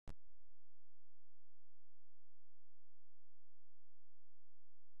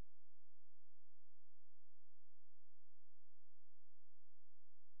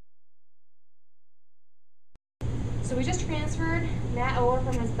So we just transferred Matt over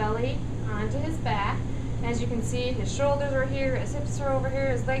from his belly onto his back. As you can see, his shoulders are here, his hips are over here,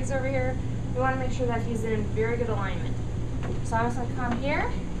 his legs are over here. We want to make sure that he's in very good alignment. So I'm just going to come here.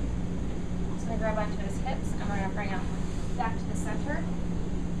 I'm just going to grab onto his hips and we're going to bring him back to the center.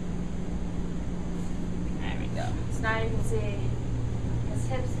 There we go. So now you can see his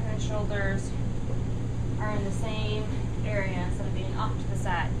hips and his shoulders are in the same area instead of being off to the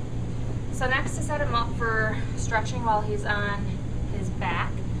side. So next, to set him up for stretching while he's on his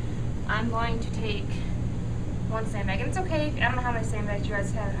back, I'm going to take one sandbag. And it's okay, I don't know how many sandbags you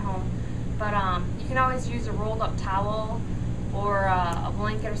guys have at home, but you can always use a rolled up towel or a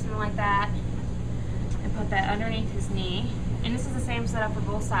blanket or something like that and put that underneath his knee. And this is the same setup for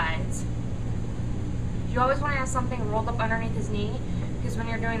both sides. You always want to have something rolled up underneath his knee, because when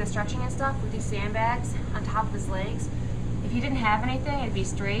you're doing the stretching and stuff with these sandbags on top of his legs, if you didn't have anything, it'd be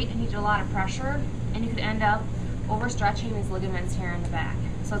straight and he'd do a lot of pressure and you could end up overstretching his ligaments here in the back.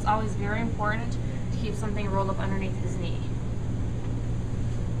 So it's always very important to keep something rolled up underneath his knee.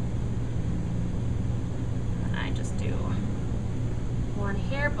 And I just do one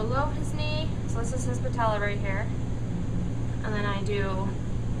here below his knee, so this is his patella right here, and then I do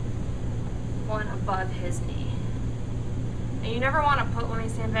one above his knee. And you never want to put one of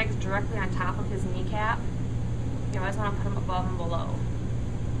these sandbags directly on top of his kneecap. You always want to put them above and below.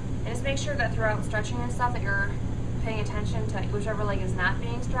 And just make sure that throughout stretching and stuff that you're paying attention to whichever leg is not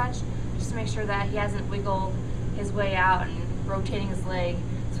being stretched, just to make sure that he hasn't wiggled his way out and rotating his leg,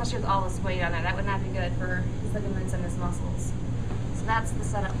 especially with all this weight on there. That would not be good for his ligaments and his muscles. So that's the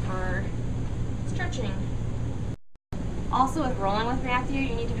setup for stretching. Also, with rolling with Matthew,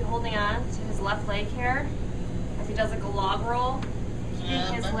 you need to be holding on to his left leg here as he does like a log roll,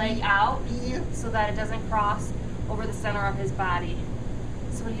 keeping his leg out so that it doesn't cross over the center of his body.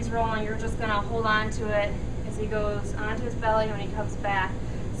 So when he's rolling, you're just going to hold on to it as he goes onto his belly when he comes back,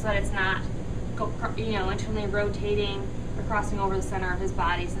 so that it's not internally rotating or crossing over the center of his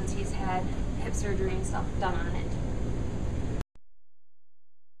body, since he's had hip surgery and stuff done on it.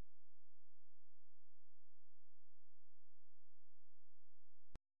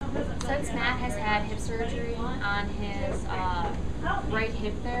 Since Matt has had hip surgery on his right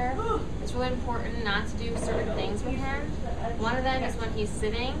hip there, it's really important not to do certain things with him. One of them is when he's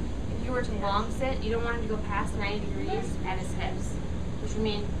sitting. If you were to long sit, you don't want him to go past 90 degrees at his hips, which would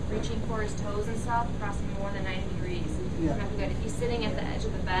mean reaching for his toes and stuff, crossing more than 90 degrees. Yeah. Not good. If he's sitting at the edge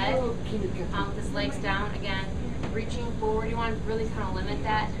of the bed with his legs down, again, reaching forward, you want to really kind of limit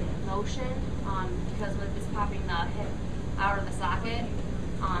that motion because with this popping the hip out of the socket,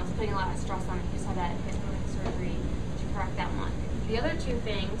 it's putting a lot of stress on it. You just had that hip surgery to correct that one. The other two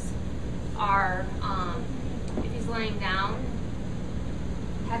things are if he's laying down,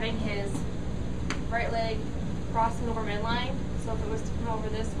 having his right leg crossing over midline. So if it was to come over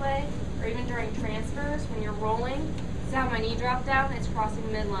this way, or even during transfers when you're rolling, see how my knee dropped down? It's crossing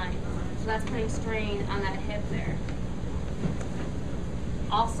midline. So that's putting strain on that hip there.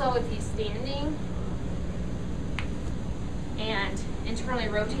 Also, if he's standing and internally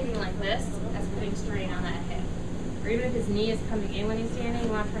rotating like this, that's putting strain on that hip. Or even if his knee is coming in when he's standing,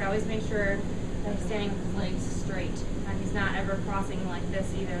 you want to try to always make sure that he's standing with his legs straight and he's not ever crossing like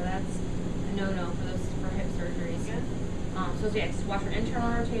this either. That's a no-no for hip surgeries. So yeah, just watch for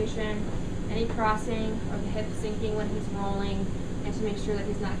internal rotation, any crossing or the hip sinking when he's rolling, and to make sure that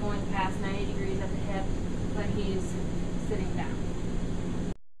he's not going past 90 degrees at the hip when he's sitting down.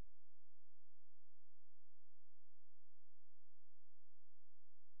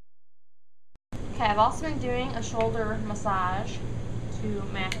 Okay, I've also been doing a shoulder massage to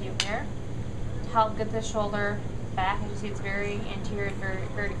Matthew here to help get the shoulder back. As you see, it's very anterior,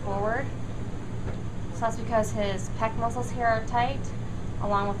 very forward. So that's because his pec muscles here are tight,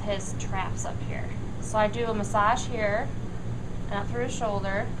 along with his traps up here. So I do a massage here and up through his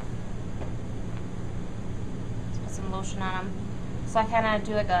shoulder. Let's put some lotion on him. So I kind of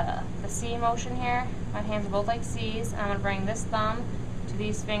do like the C motion here. My hands are both like C's, and I'm going to bring this thumb to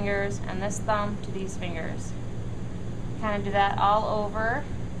these fingers and this thumb to these fingers. Kind of do that all over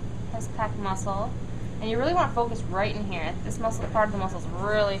his pec muscle. And you really want to focus right in here. This muscle, part of the muscle is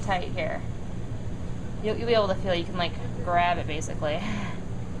really tight here. You'll be able to feel, you can like grab it basically.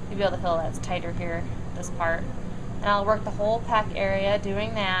 You'll be able to feel that it's tighter here, this part. And I'll work the whole pec area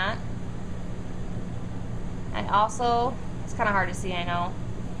doing that. And also, it's kind of hard to see, I know,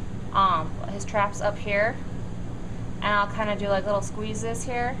 his traps up here. And I'll kind of do like little squeezes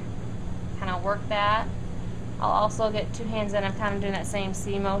here, kind of work that. I'll also get two hands in, I'm kind of doing that same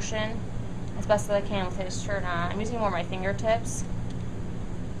C motion as best as I can with his shirt on. I'm using more of my fingertips.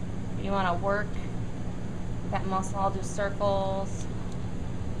 You want to work that muscle. I'll do circles.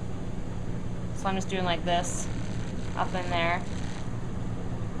 So I'm just doing like this, up in there.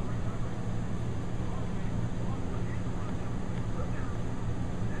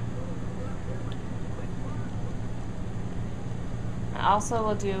 I also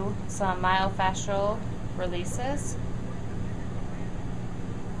will do some myofascial releases.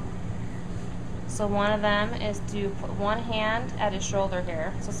 So one of them is to put one hand at his shoulder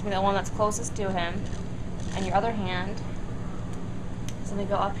here. So it's going to be the one that's closest to him. And your other hand is going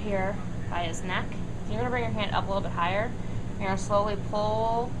to go up here by his neck. You're going to bring your hand up a little bit higher. You're going to slowly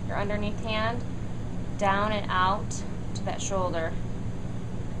pull your underneath hand down and out to that shoulder.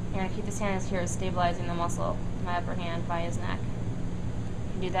 You're going to keep this hand here stabilizing the muscle, my upper hand by his neck.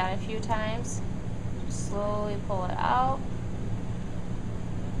 You can do that a few times. Just slowly pull it out.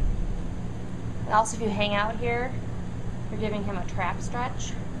 And also, if you hang out here, you're giving him a trap stretch.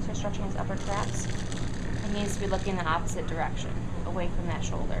 So you're stretching his upper traps. He needs to be looking the opposite direction, away from that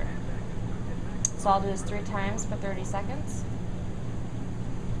shoulder. So I'll do this 3 times for 30 seconds.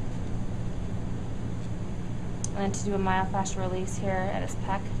 And then to do a myofascial release here at his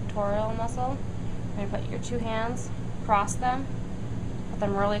pectoral muscle, you're going to put your 2 hands, cross them, put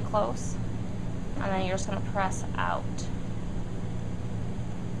them really close, and then you're just going to press out.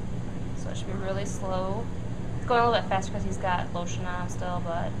 So it should be really slow. It's going a little bit faster because he's got lotion on still,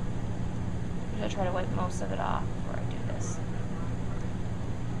 but I'm going to try to wipe most of it off before I do this.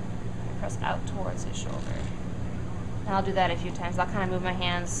 Press out towards his shoulder. And I'll do that a few times. I'll kind of move my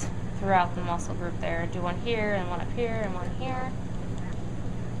hands throughout the muscle group there. Do one here, and one up here, and one here.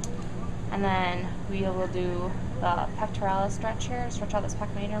 And then we will do the pectoralis stretch here, stretch out this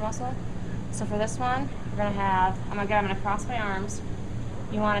pec major muscle. So for this one, we're going to have, I'm going to cross my arms.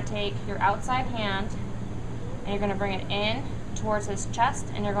 You want to take your outside hand, and you're going to bring it in towards his chest,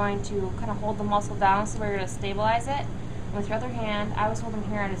 and you're going to kind of hold the muscle down so we're going to stabilize it. And with your other hand, I always hold him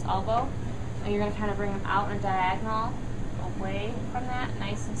here at his elbow, and you're going to kind of bring him out in a diagonal away from that,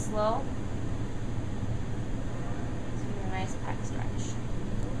 nice and slow. So you get a nice pec stretch.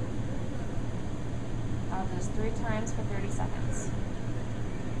 I'll do this 3 times for 30 seconds.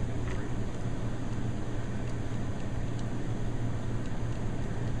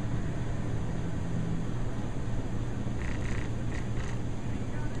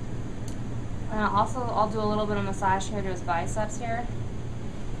 And I'll do a little bit of massage here to his biceps here.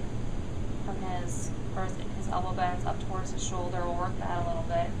 From his elbow bends up towards his shoulder. We'll work that a little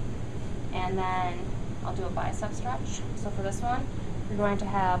bit. And then I'll do a bicep stretch. So for this one, you're going to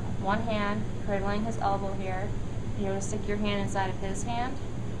have one hand cradling his elbow here. And you're going to stick your hand inside of his hand.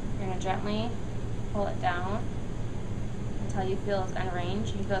 You're going to gently pull it down until you feel it's end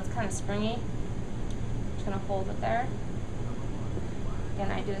range. You feel it's kind of springy. Just going to hold it there. Again,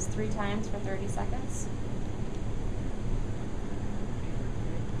 I do this 3 times for 30 seconds.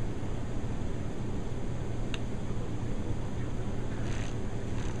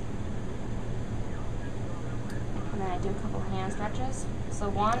 And then I do a couple hand stretches. So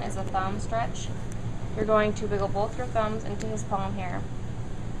one is a thumb stretch. You're going to wiggle both your thumbs into his palm here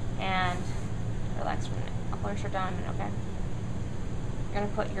and relax for a minute. I'll pull your shirt down in a minute, okay? You're going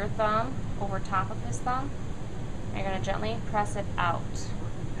to put your thumb over top of his thumb. And you're going to gently press it out.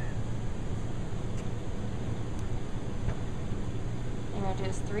 And you're going to do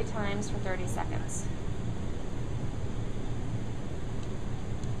this 3 times for 30 seconds.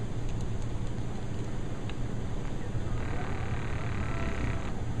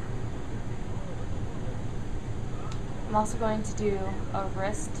 I'm also going to do a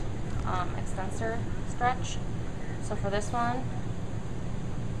wrist extensor stretch. So for this one,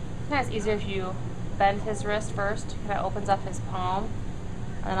 it's easier if you bend his wrist first. It kind of opens up his palm,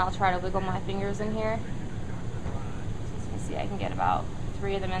 and then I'll try to wiggle my fingers in here. So you can see I can get about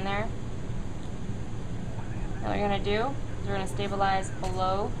 3 of them in there. And what you're going to do is we're going to stabilize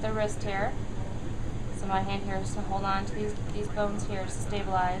below the wrist here. So my hand here is to hold on to these bones here just to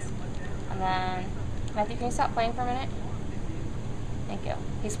stabilize. And then, Matthew, can you stop playing for a minute? Thank you.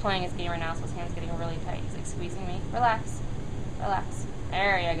 He's playing his game right now, so his hand's getting really tight. He's like squeezing me. Relax. Relax.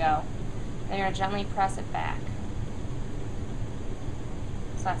 There you go. Then you're going to gently press it back.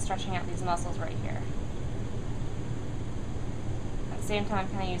 So that's stretching out these muscles right here. At the same time, I'm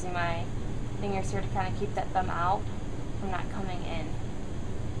kind of using my fingers here to kind of keep that thumb out from not coming in.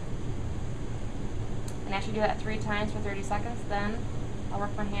 And after you do that 3 times for 30 seconds, then I'll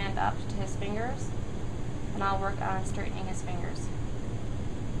work my hand up to his fingers, and I'll work on straightening his fingers.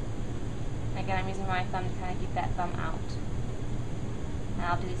 And again, I'm using my thumb to kind of keep that thumb out. And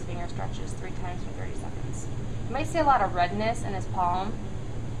I'll do these finger stretches 3 times for 30 seconds. You might see a lot of redness in his palm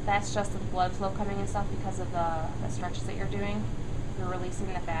That's just the blood flow coming and stuff because of the stretches that you're doing. You're releasing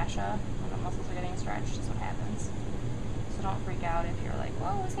the fascia when the muscles are getting stretched is what happens. So don't freak out if you're like,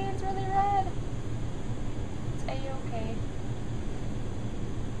 whoa, his hand's really red. It's A-okay.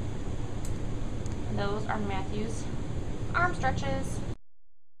 And those are Matthew's arm stretches.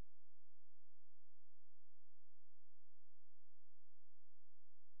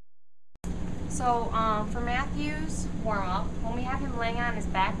 So for Matthew's warm-up, when we have him laying on his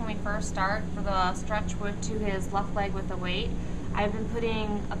back when we first start for the stretch to his left leg with the weight, I've been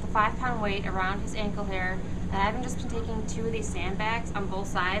putting the 5-pound weight around his ankle here, and I've just been taking 2 of these sandbags on both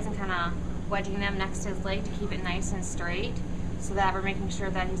sides and kind of wedging them next to his leg to keep it nice and straight, so that we're making sure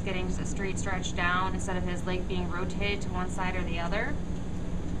that he's getting just a straight stretch down instead of his leg being rotated to one side or the other.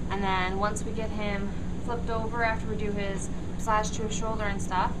 And then once we get him flipped over after we do his massage to his shoulder and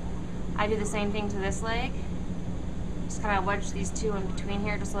stuff, I do the same thing to this leg. Just kind of wedge these 2 in between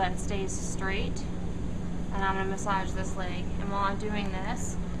here just so that it stays straight. And I'm going to massage this leg. And while I'm doing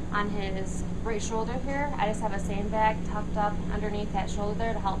this, on his right shoulder here, I just have a sandbag tucked up underneath that shoulder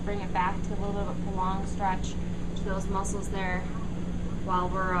there to help bring it back to a little bit of a prolonged stretch to those muscles there while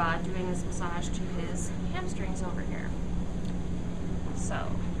we're doing this massage to his hamstrings over here. So,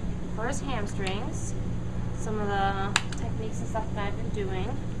 for his hamstrings, some of the techniques and stuff that I've been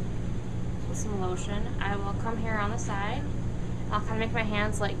doing, with some lotion, I will come here on the side. I'll kind of make my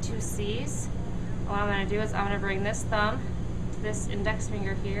hands like 2 C's. What I'm going to do is I'm going to bring this thumb to this index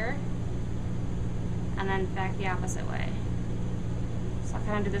finger here, and then back the opposite way. So I'll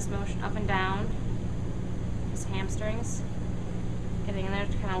kind of do this motion up and down his hamstrings, getting in there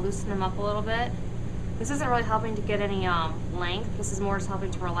to kind of loosen them up a little bit. This isn't really helping to get any length. This is more just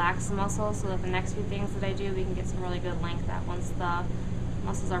helping to relax the muscles so that the next few things that I do, we can get some really good length at once the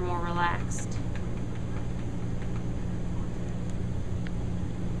muscles are more relaxed.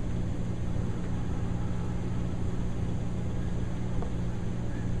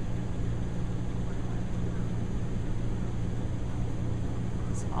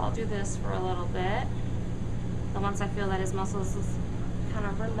 So I'll do this for a little bit. Then once I feel that his muscles is kind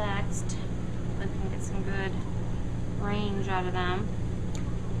of relaxed, I can get some good range out of them.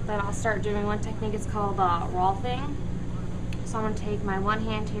 Then I'll start doing one technique. It's called Rolfing. So I'm going to take my one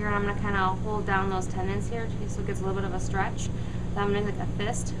hand here and I'm going to kind of hold down those tendons here so it gets a little bit of a stretch. Then I'm going to make a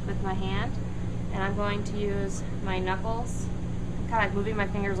fist with my hand, and I'm going to use my knuckles, kind of moving my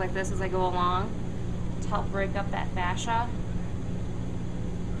fingers like this as I go along to help break up that fascia.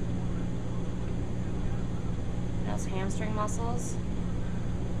 And those hamstring muscles.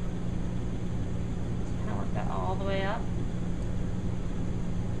 Kind of work that all the way up.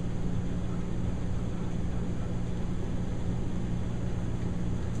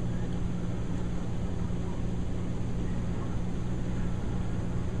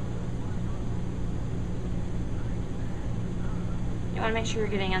 You want to make sure you're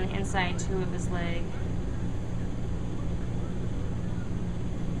getting on the inside too of his leg.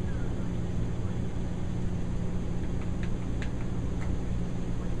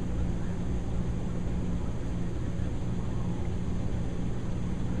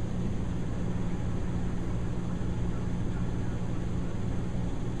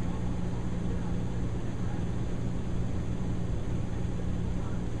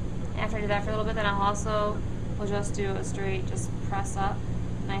 After I do that for a little bit, then I'll also we'll just do a straight, just press up,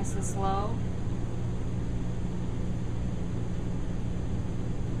 nice and slow.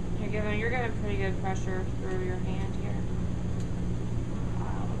 You're giving pretty good pressure through your hand here.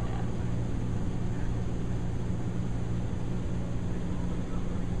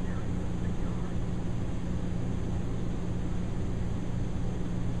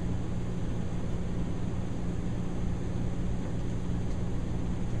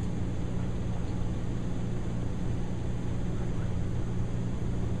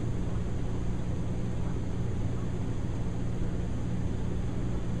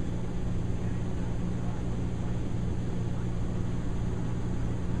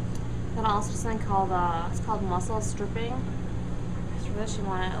 Then I'll also do something called it's called muscle stripping. So for this you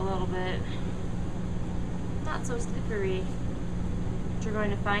want it a little bit not so slippery. But you're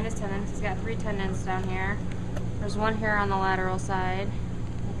going to find his tendons. He's got 3 tendons down here. There's one here on the lateral side.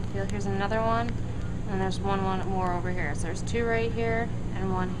 You can feel here's another one, and there's one more over here. So there's 2 right here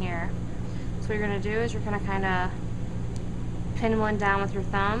and 1 here. So what you're going to do is you're going to kind of pin one down with your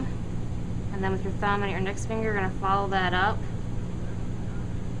thumb, and then with your thumb and your index finger, you're going to follow that up.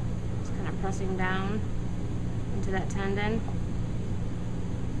 Pressing down into that tendon,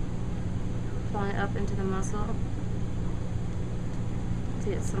 pulling it up into the muscle to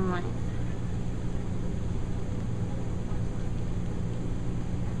get some length.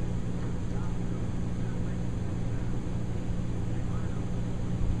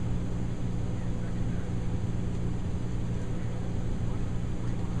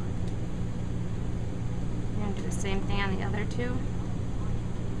 two.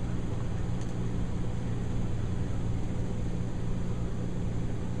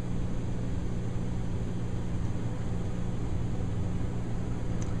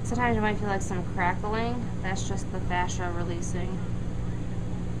 Sometimes you might feel like some crackling. That's just the fascia releasing.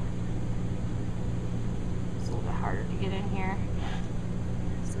 It's a little bit harder to get in here.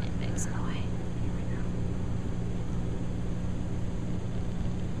 Sandbags in the way.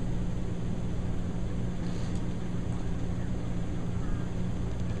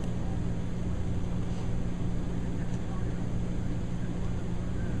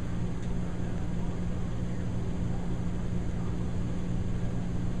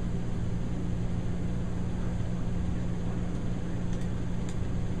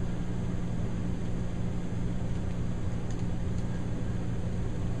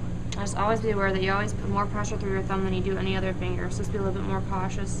 Just always be aware that you always put more pressure through your thumb than you do any other finger, so just be a little bit more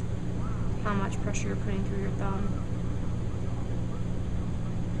cautious how much pressure you're putting through your thumb.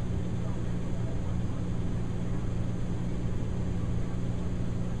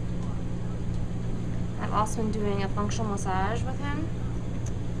 I've also been doing a functional massage with him.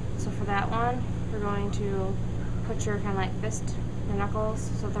 So for that one, we're going to put your kind of like fist, your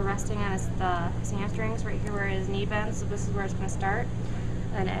knuckles, so they're resting on his hamstrings right here where his knee bends, so this is where it's going to start.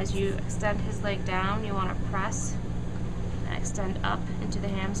 And as you extend his leg down, you want to press and extend up into the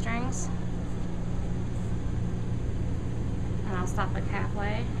hamstrings. And I'll stop like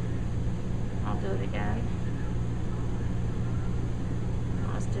halfway. I'll do it again.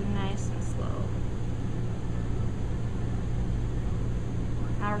 I'll just do nice and slow.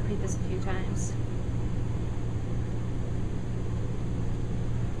 I'll repeat this a few times.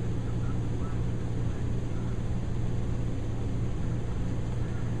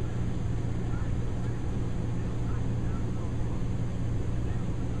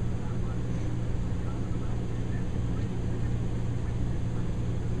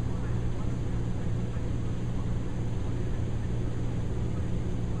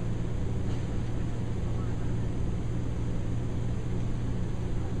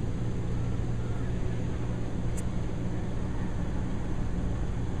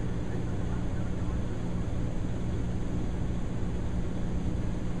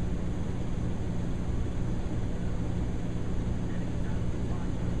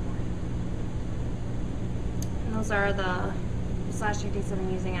 Those are the massage techniques that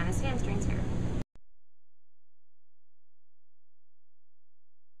I'm using on his hamstrings here.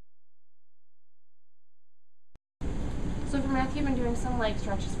 So for Matthew, I've been doing some leg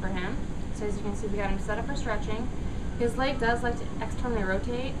stretches for him. So as you can see, we got him set up for stretching. His leg does like to externally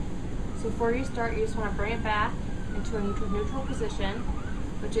rotate. So before you start, you just want to bring it back into a neutral position,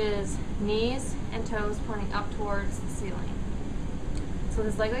 which is knees and toes pointing up towards the ceiling. So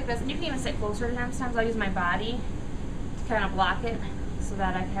his leg like this, and you can even sit closer to him. Sometimes I'll use my body to kind of block it so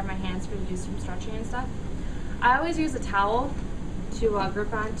that I can have my hands free to do some stretching and stuff. I always use a towel to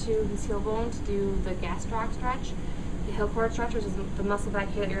grip onto his heel bone to do the gastroc stretch, the heel cord stretch, which is the muscle back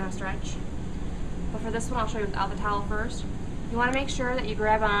here that you're going to stretch. But for this one, I'll show you without the towel first. You want to make sure that you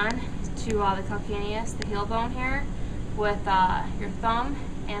grab on to the calcaneus, the heel bone here, with your thumb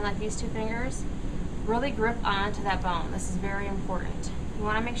and like these two fingers. Really grip onto that bone. This is very important. You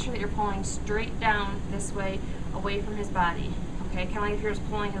want to make sure that you're pulling straight down this way, away from his body. Okay, kind of like if you're just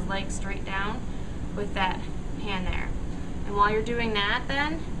pulling his leg straight down with that hand there. And while you're doing that,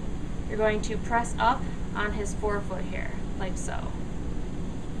 then you're going to press up on his forefoot here, like so.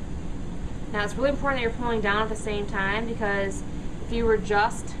 Now it's really important that you're pulling down at the same time, because if you were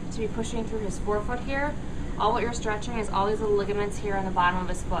just to be pushing through his forefoot here, all what you're stretching is all these little ligaments here on the bottom of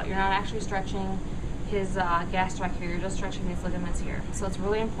his foot. You're not actually stretching his gastroc here, you're just stretching these ligaments here. So it's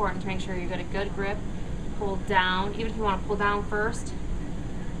really important to make sure you get a good grip, pull down, even if you want to pull down first,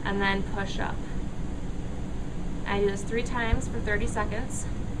 and then push up. I do this 3 times for 30 seconds.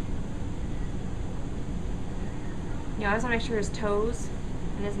 You always want to make sure his toes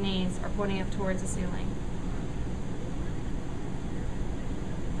and his knees are pointing up towards the ceiling.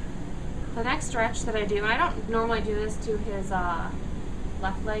 The next stretch that I do, and I don't normally do this to his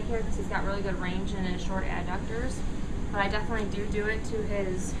left leg here because he's got really good range in his short adductors, but I definitely do it to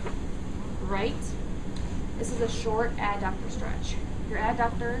his right. This is a short adductor stretch. Your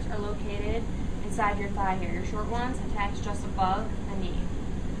adductors are located inside your thigh here. Your short ones attached just above the knee.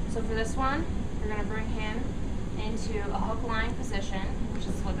 So for this one, you're going to bring him into a hook lying position, which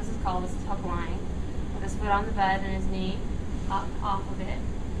is what this is called. This is hook lying, with his foot on the bed and his knee up off of it.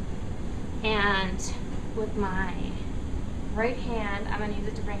 And with my right hand, I'm going to use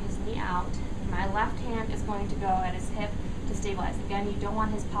it to bring his knee out. And my left hand is going to go at his hip to stabilize. Again, you don't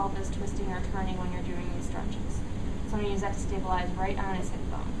want his pelvis twisting or turning when you're doing these stretches. So I'm going to use that to stabilize right on his hip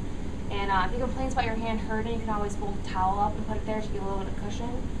bone. And if he complains about your hand hurting, you can always fold the towel up and put it there to give a little bit of cushion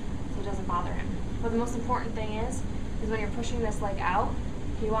so it doesn't bother him. But the most important thing is when you're pushing this leg out,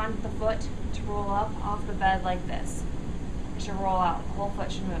 you want the foot to roll up off the bed like this. It should roll out. The whole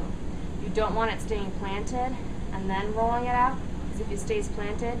foot should move. You don't want it staying planted and then rolling it out, because if it stays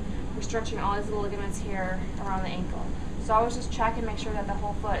planted, we're stretching all these little ligaments here around the ankle. So always just check and make sure that the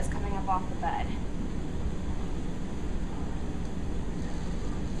whole foot is coming up off the bed.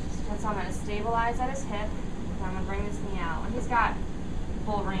 So I'm going to stabilize at his hip, and I'm going to bring this knee out. And he's got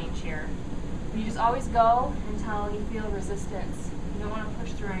full range here. You just always go until you feel resistance. You don't want to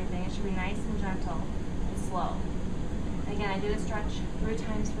push through anything. It should be nice and gentle and slow. And again, I do this stretch 3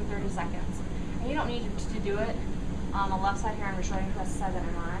 times for 30 seconds. And you don't need to do it on the left side here. I'm just showing you that's the side that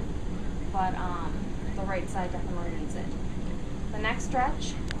I'm on. But the right side definitely needs it. The next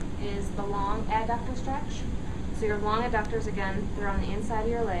stretch is the long adductor stretch. So your long adductors, again, they're on the inside of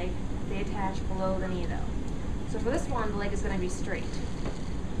your leg. They attach below the knee though. So for this one, the leg is going to be straight.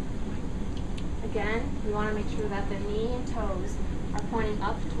 Again, you want to make sure that the knee and toes are pointing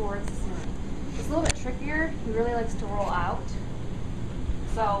up towards the ceiling. It's a little bit trickier. He really likes to roll out.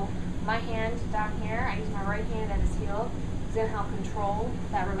 So my hand down here, I use my right hand at his heel. It's going to help control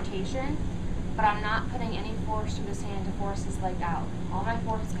that rotation, but I'm not putting any force through this hand to force his leg out. All my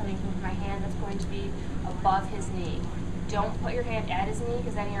force is coming from my hand that's going to be above his knee. Don't put your hand at his knee,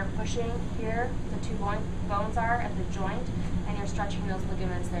 because then you're pushing here, the 2 bones are at the joint, and you're stretching those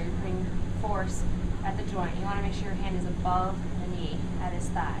ligaments there. You're putting force at the joint. You want to make sure your hand is above the knee at his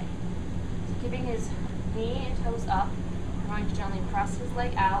thigh. So keeping his knee and toes up, you're going to gently press his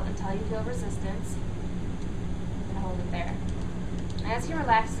leg out until you feel resistance. And hold it there. And as he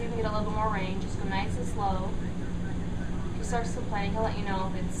relaxes, you can get a little bit more range. Just go nice and slow. If he starts complaining, he'll let you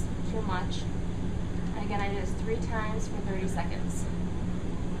know if it's too much. And again, I do this 3 times for 30 seconds.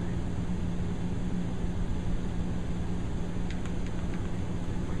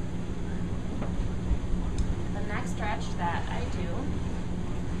 The next stretch that I do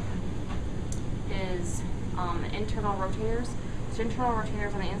is internal rotators. So internal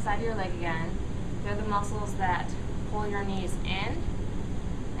rotators on the inside of your leg again. They're the muscles that pull your knees in,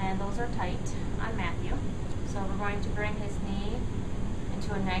 and those are tight on Matthew. So we're going to bring his knee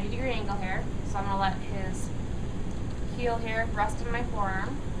into a 90-degree angle here. So I'm going to let his heel here rest in my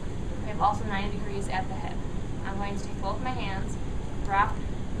forearm. We have also 90 degrees at the hip. I'm going to take both my hands, wrap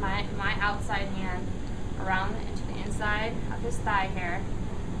my outside hand around into the inside of his thigh here,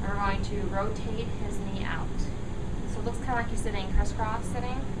 and we're going to rotate his knee out. So it looks kind of like you're sitting crisscross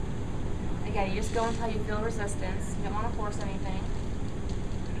sitting. Again, you just go until you feel resistance. You don't want to force anything.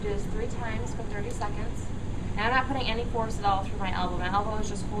 You do this 3 times for 30 seconds. And I'm not putting any force at all through my elbow. My elbow is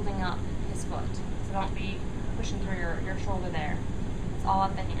just holding up his foot. So don't be pushing through your shoulder there. It's all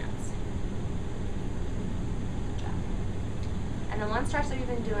at the hands. Good job. And the one stretch that we've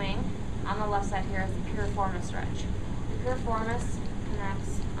been doing on the left side here is the piriformis stretch. The piriformis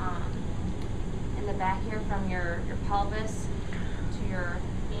connects in the back here from your pelvis to your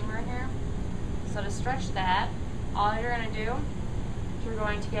femur here. So to stretch that, all you're going to do is you're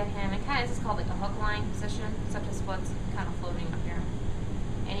going to get him, and kind of this is called like a hook line position, except his foot's kind of floating up here.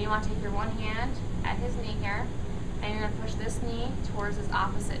 And you want to take your one hand at his knee here, and you're going to push this knee towards his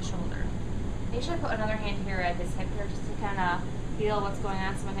opposite shoulder. And you should put another hand here at his hip here just to kind of feel what's going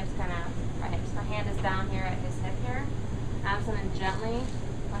on. So my hand is down here at his hip here. And I'm just going to gently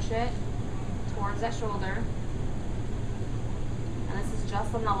push it towards that shoulder. And this is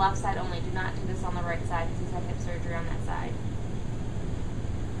just on the left side only. Do not do this on the right side because he's had hip surgery on that side.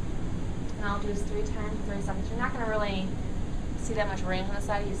 And I'll do this 3 times for 30 seconds. You're not going to really see that much range on the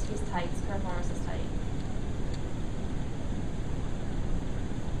side. He's tight. His piriformis is tight.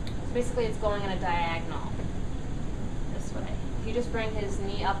 So basically it's going in a diagonal this way. If you just bring his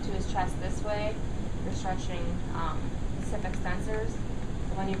knee up to his chest this way, you're stretching his hip extensors.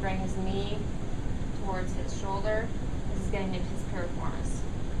 But when you bring his knee towards his shoulder, this is getting into his piriformis.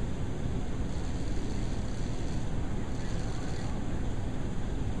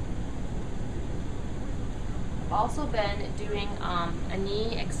 I've also been doing a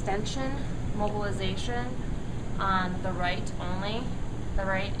knee extension mobilization on the right only. The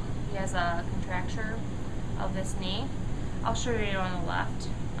right, he has a contracture of this knee. I'll show you on the left.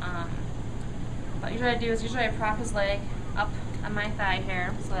 But usually I prop his leg up on my thigh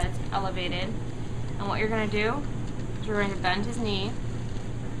here so that it's elevated. And what you're going to do is you're going to bend his knee,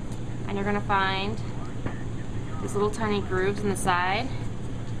 and you're going to find these little tiny grooves in the side.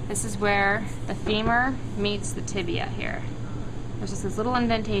 This is where the femur meets the tibia here. There's just these little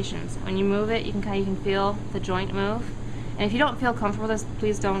indentations. When you move it, you can feel the joint move. And if you don't feel comfortable with this,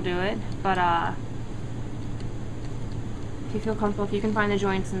 please don't do it. But if you feel comfortable, if you can find the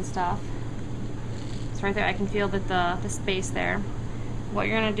joints and stuff, it's right there. I can feel that the space there. What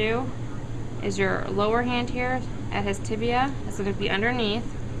you're gonna do is your lower hand here at his tibia is gonna be underneath,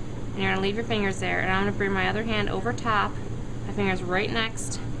 and you're gonna leave your fingers there. And I'm gonna bring my other hand over top, my fingers right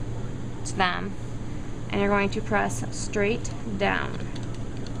next to them, and you're going to press straight down.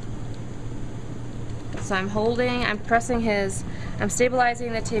 So I'm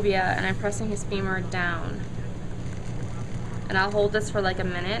stabilizing the tibia, and I'm pressing his femur down. And I'll hold this for like a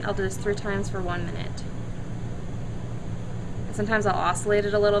minute. I'll do this 3 times for 1 minute. And sometimes I'll oscillate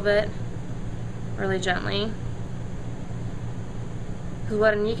it a little bit, really gently. Because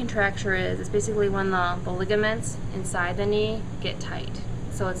what a knee contracture is, it's basically when the ligaments inside the knee get tight.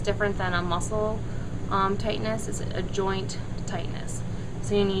 So it's different than a muscle tightness, it's a joint tightness.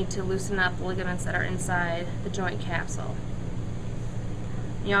 So you need to loosen up the ligaments that are inside the joint capsule.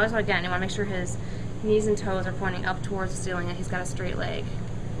 You always want, again, you want to make sure his knees and toes are pointing up towards the ceiling and he's got a straight leg.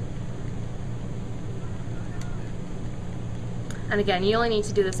 And again, you only need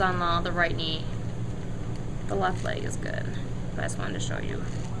to do this on the right knee. The left leg is good, but I just wanted to show you.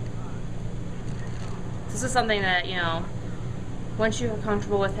 This is something that, you know, once you're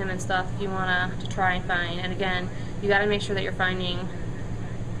comfortable with him and stuff, you want to try and find. And again, you got to make sure that you're finding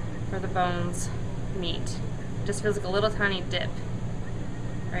where the bones meet. It just feels like a little tiny dip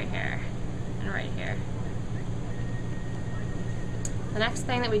right here and right here. The next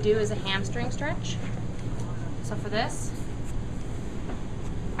thing that we do is a hamstring stretch. So for this,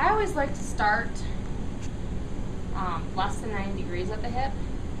 I always like to start less than 90 degrees at the hip,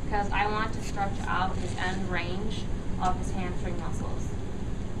 because I want to stretch out his end range of his hamstring muscles.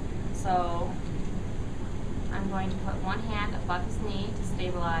 So I'm going to put one hand above his knee to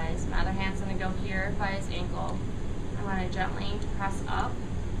stabilize. My other hand's going to go here by his ankle. I'm going to gently press up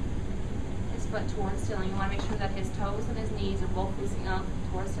his foot towards the ceiling. You want to make sure that his toes and his knees are both facing up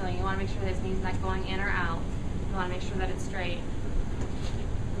towards the ceiling. You want to make sure that his knee's not going in or out. You want to make sure that it's straight.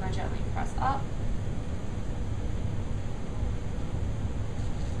 I'm going to gently press up.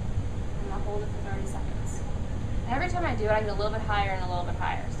 And I'll hold it for 30 seconds. Every time I do it, I get a little bit higher and a little bit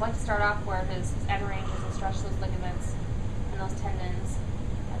higher. So I like to start off where his end range is and stretch those ligaments and those tendons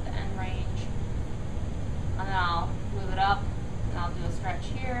at the end range. And then I'll move it up, and I'll do a stretch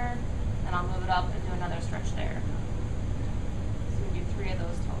here, and I'll move it up and do another stretch there. So we do 3 of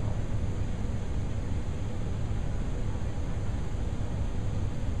those total.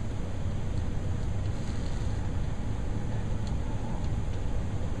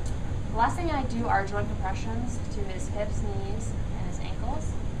 The last thing I do are joint compressions to his hips, knees, and his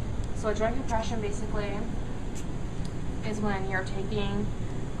ankles. So a joint compression basically is when you're taking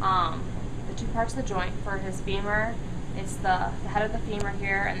the 2 parts of the joint. For his femur, it's the head of the femur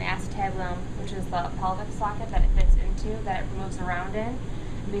here and the acetabulum, which is the pelvic socket that it fits into, that it moves around in.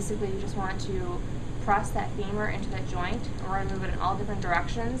 And basically you just want to press that femur into that joint, and we're going to move it in all different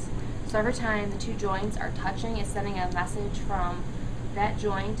directions. So every time the 2 joints are touching, it's sending a message from that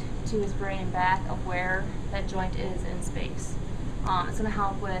joint to his brain and back of where that joint is in space. It's going to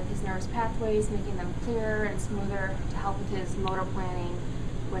help with his nervous pathways, making them clearer and smoother, to help with his motor planning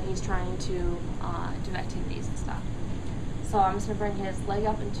when he's trying to do activities and stuff. So I'm just going to bring his leg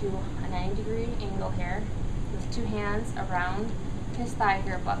up into a 90-degree angle here with 2 hands around his thigh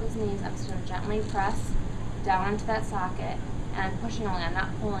here above his knees. I'm just going to gently press down into that socket, and I'm pushing only, I'm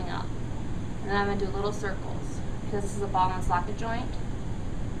not pulling up. And then I'm going to do little circles. Because this is a ball and socket joint,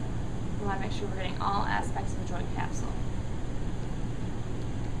 we want to make sure we're getting all aspects of the joint capsule.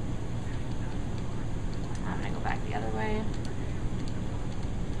 I'm going to go back the other way.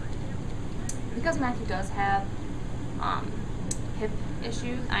 Because Matthew does have hip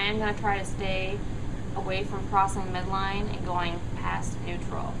issues, I am going to try to stay away from crossing midline and going past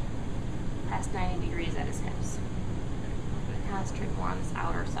neutral, past 90 degrees at his hips. I'm going to concentrate more on this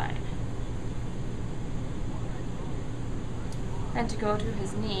outer side. Then to go to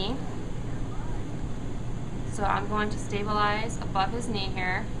his knee, so I'm going to stabilize above his knee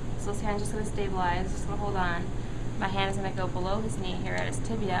here. So this hand's just going to stabilize, just going to hold on. My hand is going to go below his knee here at his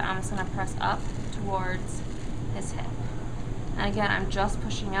tibia. I'm just going to press up towards his hip. And again, I'm just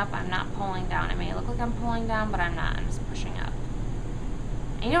pushing up, I'm not pulling down. It may look like I'm pulling down, but I'm not, I'm just pushing up.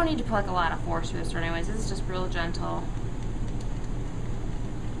 And you don't need to put like a lot of force through this anyways, this is just real gentle.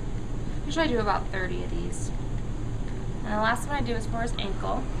 Usually I do about 30 of these. And the last one I do is for his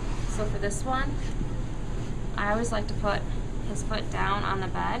ankle. So for this one, I always like to put his foot down on the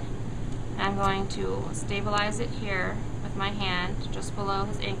bed, I'm going to stabilize it here with my hand just below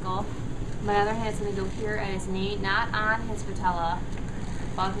his ankle. My other hand is going to go here at his knee, not on his patella,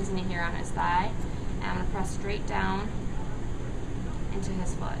 above his knee here on his thigh. And I'm going to press straight down into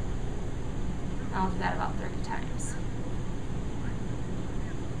his foot. And I'll do that about 30 times.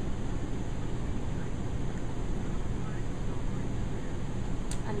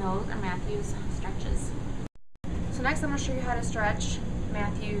 And those are Matthew's stretches. So next I'm going to show you how to stretch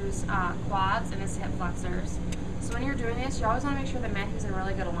Matthew's quads and his hip flexors. So when you're doing this, you always want to make sure that Matthew's in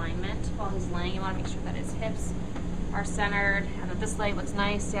really good alignment while he's laying. You want to make sure that his hips are centered and that this leg looks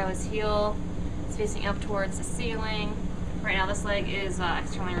nice. See how his heel is facing up towards the ceiling. Right now this leg is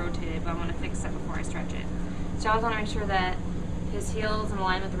externally rotated, but I'm going to fix that before I stretch it. So I always want to make sure that his heel is in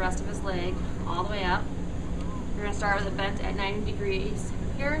alignment with the rest of his leg all the way up. You're going to start with a bent at 90 degrees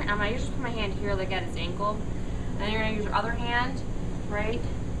here, and I'm going to just put my hand here like at his ankle. And then you're going to use your other hand, right?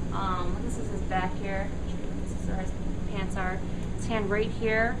 This is his back here. This is where his pants are. His hand right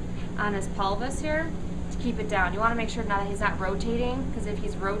here on his pelvis here to keep it down. You want to make sure now that he's not rotating, because if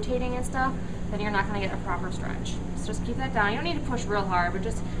he's rotating and stuff, then you're not going to get a proper stretch. So just keep that down. You don't need to push real hard, but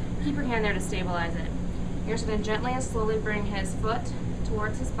just keep your hand there to stabilize it. You're just going to gently and slowly bring his foot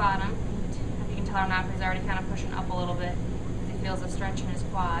towards his bottom. If you can tell or not, he's already kind of pushing up a little bit. He feels a stretch in his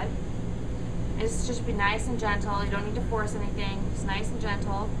quad. And just be nice and gentle. You don't need to force anything. Just nice and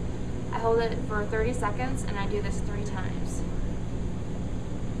gentle. I hold it for 30 seconds, and I do this 3 times.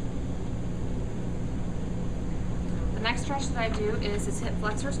 The next stretch that I do is his hip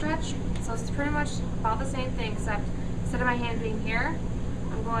flexor stretch. So it's pretty much about the same thing, except instead of my hand being here,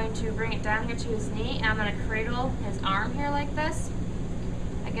 I'm going to bring it down here to his knee, and I'm going to cradle his arm here like this.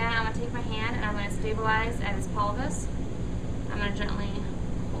 Again, I'm going to take my hand and I'm going to stabilize at his pelvis. I'm going to gently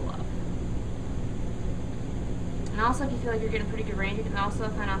pull up. And also, if you feel like you're getting pretty good range, you can also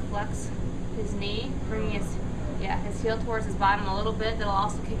kind of flex his knee, bringing his heel towards his bottom a little bit. That'll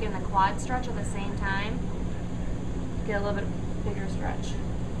also kick in the quad stretch at the same time. Get a little bit bigger stretch.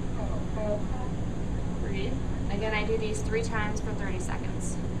 Breathe. Again, I do these 3 times for 30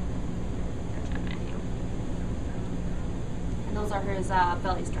 seconds. Good job, Matthew. And those are his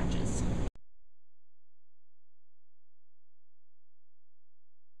belly stretches.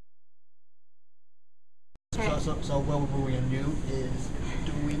 So what we're going to do is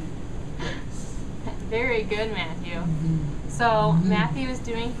doing this. Very good, Matthew. So Matthew is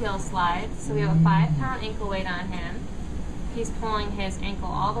doing heel slides. So we have a 5-pound ankle weight on him. He's pulling his ankle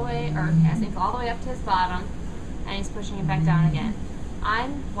all the way, or his ankle all the way up to his bottom, and he's pushing it back down again.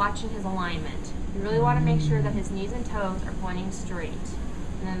 I'm watching his alignment. You really want to make sure that his knees and toes are pointing straight,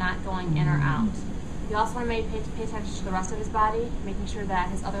 and they're not going in or out. You also want to pay attention to the rest of his body, making sure that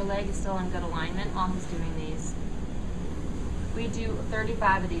his other leg is still in good alignment while he's doing these. We do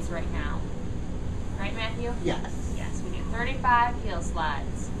 35 of these right now. Right, Matthew? Yes. Yes, we do 35 heel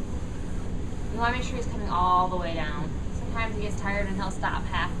slides. You want to make sure he's coming all the way down. Sometimes he gets tired and he'll stop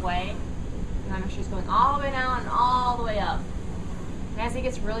halfway. You want to make sure he's going all the way down and all the way up. And as he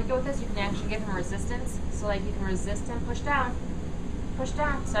gets really good with this, you can actually give him resistance. So like you can resist him, push down. Push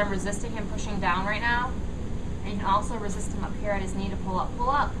down. So I'm resisting him pushing down right now. And you can also resist him up here at his knee to pull up. Pull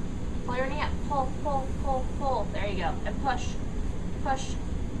up. Pull your knee up. Pull, pull, pull, pull. There you go. And push. Push.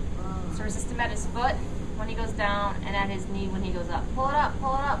 So resist him at his foot when he goes down and at his knee when he goes up. Pull it up.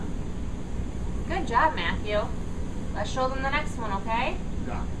 Pull it up. Good job, Matthew. Let's show them the next one, okay?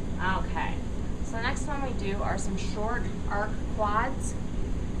 Yeah. Okay. So the next one we do are some short arc quads.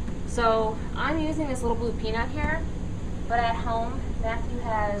 So I'm using this little blue peanut here, but at home Matthew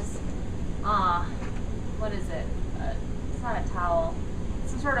has, what is it? It's not a towel.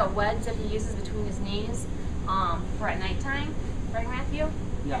 It's some sort of wedge that he uses between his knees for at nighttime. Right, Matthew?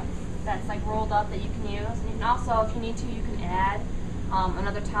 Yeah. That's like rolled up that you can use. And you can also, if you need to, you can add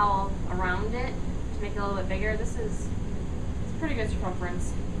another towel around it to make it a little bit bigger. It's pretty good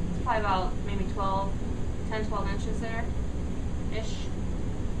circumference. It's probably about maybe 10, 12 inches there. Ish.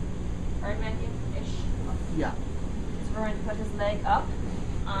 Right, Matthew? Ish. Yeah. So we're going to put his leg up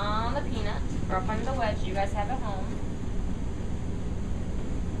on the peanut, or up under the wedge you guys have at home.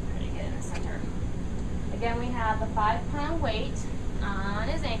 Try to get in the center. Again, we have the 5-pound weight on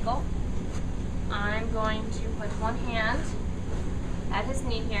his ankle. I'm going to put one hand at his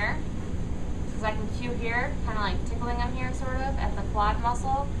knee here, because I can cue here, kind of like tickling him here sort of, at the quad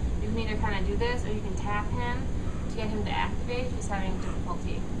muscle. You can either kind of do this, or you can tap him to get him to activate if he's having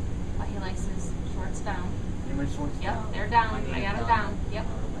difficulty. But he likes his shorts down. Yep, they're down. I got them down. Yep.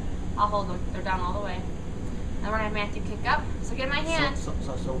 I'll hold them. They're down all the way. Then we're going to have Matthew kick up. So get my hand. So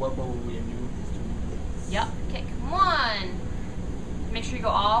what will we do is do this. Yep. Kick. 1. Make sure sure you go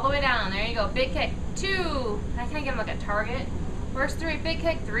all the way down. There you go. Big kick. 2. I can't give him like a target. Where's 3? Big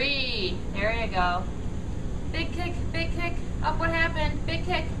kick. 3. There you go. Big kick. Big kick. Up. What happened? Big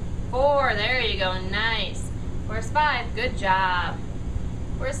kick. 4. There you go. Nice. Where's 5? Good job.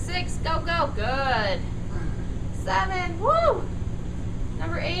 Where's 6? Go, go. Good. 7. Woo!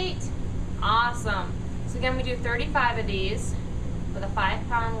 Number 8. Awesome. So again, we do 35 of these with a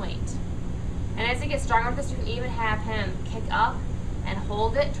 5-pound weight. And as he gets stronger with this, you can even have him kick up and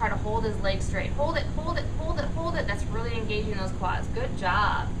hold it. Try to hold his leg straight. Hold it, hold it, hold it, hold it. That's really engaging those quads. Good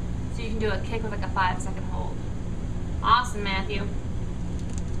job. So you can do a kick with like a 5-second hold. Awesome, Matthew.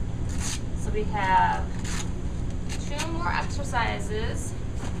 So we have 2 more exercises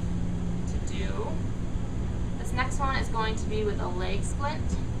to do. This next one is going to be with a leg splint.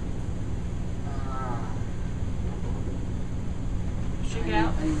 Shake it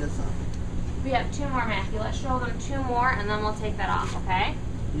out. I need this on. We have 2 more, Matthew. Let's show them 2 more, and then we'll take that off, okay?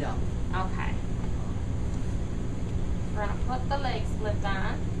 Yeah. Okay. We're going to put the leg splint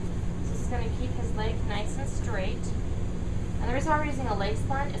on. So this is going to keep his leg nice and straight. And the reason why we're using a leg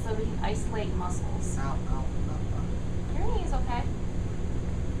splint is so we can isolate muscles. Ow, ow, ow, Your knee's okay.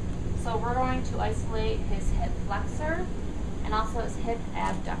 So we're going to isolate his hip flexor and also his hip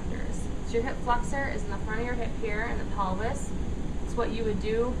abductors. So your hip flexor is in the front of your hip here in the pelvis. It's what you would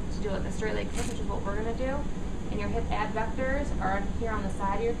do to do like a straight leg kick, which is what we're going to do. And your hip abductors are here on the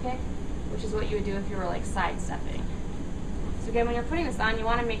side of your kick, which is what you would do if you were like sidestepping. So again, when you're putting this on, you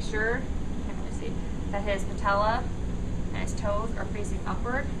want to make sure, I can't really see, that his patella and his toes are facing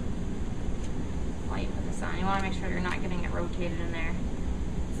upward while you put this on. You want to make sure you're not getting it rotated in there.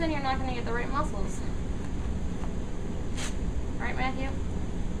 So then you're not going to get the right muscles. Right, Matthew?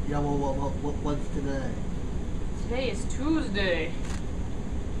 Yeah, what's today? Today is Tuesday.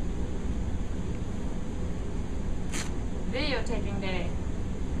 Videotaping day.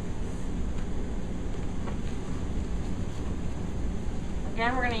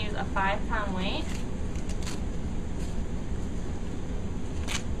 Again, we're going to use a 5-pound weight.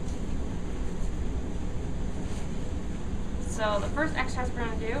 So the first exercise we're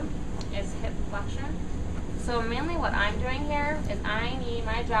going to do is hip flexion. So mainly what I'm doing here is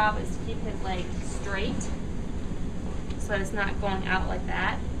my job is to keep his leg straight so that it's not going out like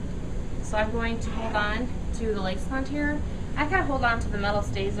that. So I'm going to hold on to the leg splint here. I kind of hold on to the metal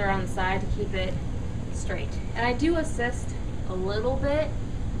stays on the side to keep it straight. And I do assist a little bit,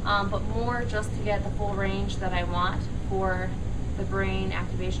 but more just to get the full range that I want for the brain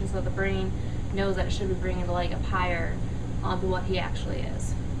activation, so the brain knows that it should be bringing the leg up higher to what he actually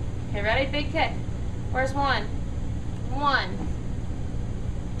is. Okay, ready? Big kick. Where's 1? 1,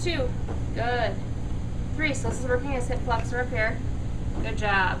 2, good. 3, so this is working his hip flexor up here. Good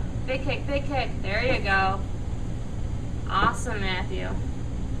job. Big kick, there you go. Awesome, Matthew.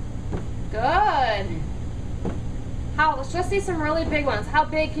 Good. How, let's just see some really big ones. How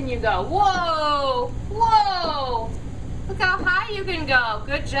big can you go? Whoa, whoa. Look how high you can go.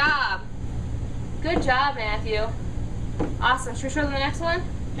 Good job. Good job, Matthew. Awesome. Should we show them the next one?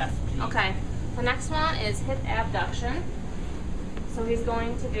 Yes, please. Okay. The next one is hip abduction. So he's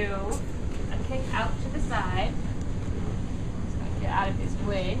going to do a kick out to the side. He's going to get out of his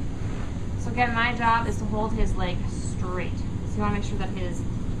way. So again, my job is to hold his leg straight. So you want to make sure that his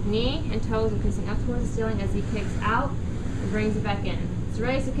knee and toes are facing up towards the ceiling as he kicks out and brings it back in. So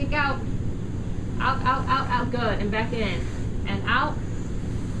ready? So kick out. Out, out, out, out. Good. And back in. And out.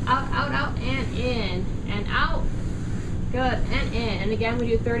 Out, out, out, and in. And out. Good, and in. And again, we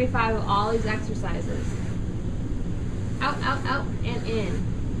do 35 of all these exercises. Out, out, out, and in.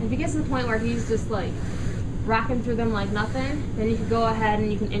 And if he gets to the point where he's just like rocking through them like nothing, then you can go ahead and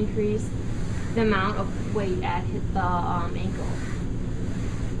you can increase the amount of weight at the ankle.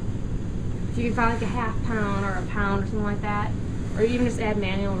 If you can find like a ½ pound or a pound or something like that, or even just add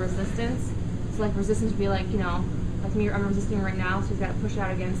manual resistance. So like resistance would be like, you know, like me, I'm resisting right now, so he's got to push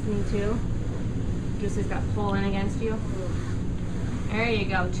out against me too. Just so he's got to pull in against you. There you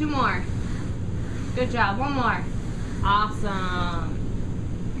go. 2 more. Good job. 1 more.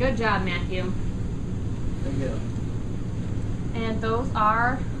 Awesome. Good job, Matthew. Thank you. And those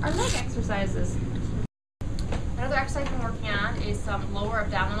are our leg exercises. Another exercise we're working on is some lower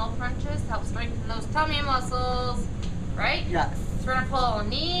abdominal crunches to help strengthen those tummy muscles. Right? Yes. So we're gonna pull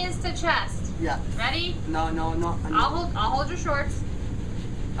knees to chest. Yes. Ready? No. I'll hold your shorts.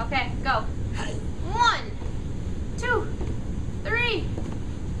 Okay, go. 1, 2, 3,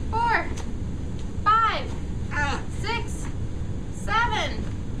 4, 5, 6, 7,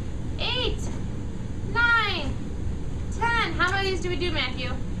 8, 9, 10. How many of these do we do,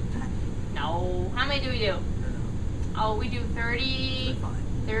 Matthew? No. How many do we do? we do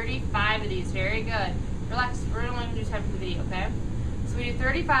 35 of these. Very good. Relax. We're only going to do 10 for the video, okay? So we do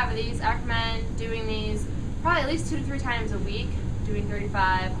 35 of these. I recommend doing these probably at least 2 to 3 times a week, doing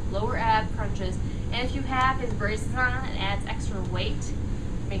 35 lower ab crunches. And if you have his braces on, it adds extra weight.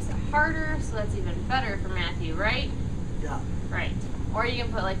 It makes it harder, so that's even better for Matthew, right? Yeah. Right. Or you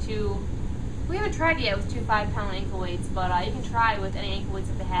can put like 2, we haven't tried yet with 2 5-pound ankle weights, but you can try with any ankle weights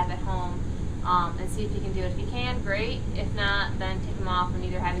that they have at home and see if you can do it. If you can, great. If not, then take them off and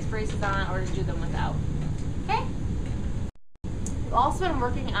either have his braces on or just do them without. Okay? We've also been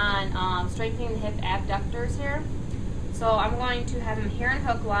working on strengthening the hip abductors here. So I'm going to have him here in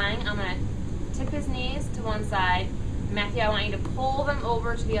hook lying. I'm going to tip his knees to one side. Matthew, I want you to pull them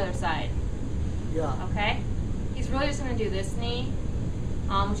over to the other side. Yeah. Okay? He's really just going to do this knee,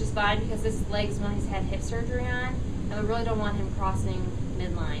 which is fine because this leg is one he's had hip surgery on, and we really don't want him crossing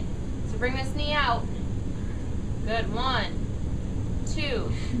midline. So bring this knee out. Good. 1,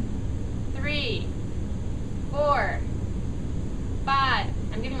 2, 3, 4, 5.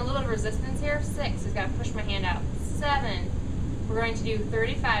 I'm giving a little bit of resistance here. 6. He's got to push my hand out. 7. We're going to do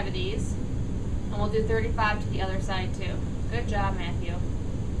 35 of these, and we'll do 35 to the other side too. Good job, Matthew.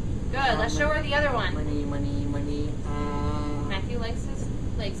 Good. Let's show her the other one. Money. Matthew likes his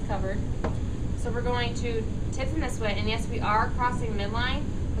legs covered. So we're going to tip him this way, and yes, we are crossing midline,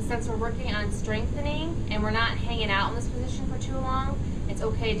 but since we're working on strengthening and we're not hanging out in this position for too long, it's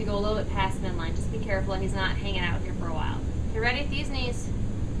okay to go a little bit past midline. Just be careful that he's not hanging out here for a while. You ready at these knees?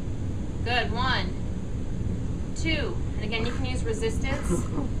 Good. 1, 2, and again, you can use resistance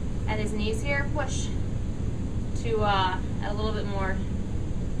at his knees here. Push to add a little bit more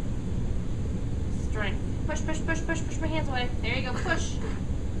strength. Push my hands away. There you go, push.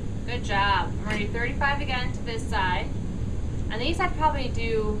 Good job. I'm going to do 35 again to this side. And these I'd probably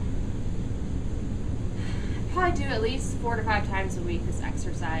do at least 4 to 5 times a week, this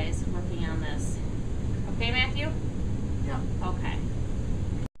exercise, working on this. Okay, Matthew? Yeah. Okay.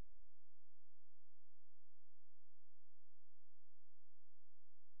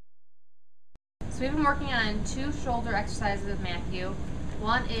 So we've been working on 2 shoulder exercises with Matthew.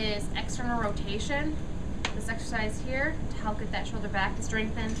 One is external rotation. This exercise here to help get that shoulder back to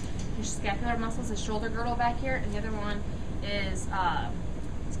strengthen his scapular muscles, his shoulder girdle back here. And the other one is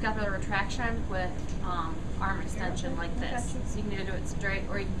scapular retraction with arm extension like this. So you can either do it straight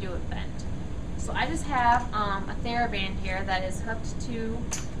or you can do it bent. So I just have a TheraBand here that is hooked to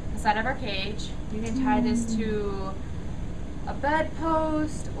the side of our cage. You can tie this to a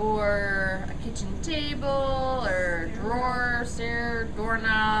bedpost or a kitchen table or drawer, stair,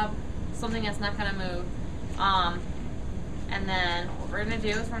 doorknob, something that's not going to move. And then what we're going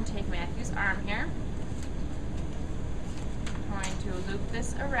to do is we're going to take Matthew's arm here. I'm going to loop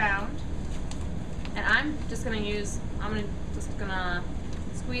this around. And I'm just going to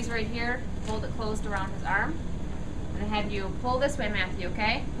squeeze right here, hold it closed around his arm. I'm going to have you pull this way, Matthew,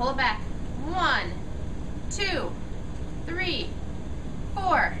 okay? Pull it back. 1, 2, 3,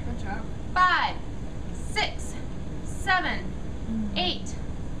 4, 5, 6, 7, 8,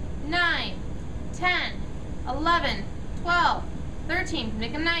 9, 10, 11, 12, 13,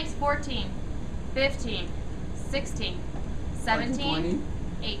 make them nice, 14, 15, 16, 17,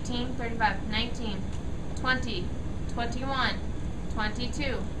 18, 35, 19, 20, 21,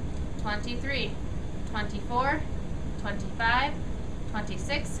 22, 23, 24, 25,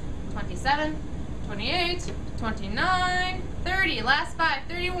 26, 27, 28, 29, 30, last 5,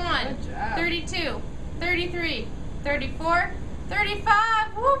 31, 32, 33, 34,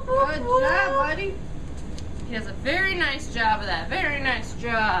 35, whoop, whoop, Good whoop. job, buddy. He does a very nice job of that, very nice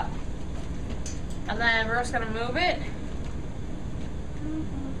job. And then we're just going to move it.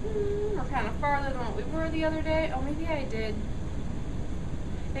 We're kind of farther than what we were the other day. Oh, maybe I did.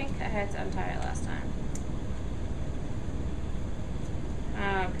 I think I had to untie it last time.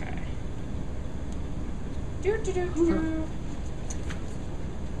 Okay.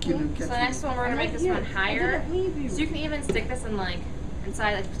 So the next one, we're going to make this one higher. So you can even stick this in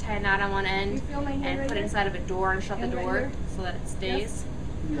inside, like tie a knot on one end and put it inside of a door and shut the door so that it stays.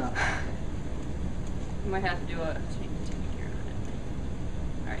 Yeah. You might have to do a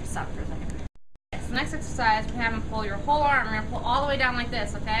Alright, stop for a second. Okay, so next exercise, we're going to have him pull your whole arm. We're going to pull all the way down like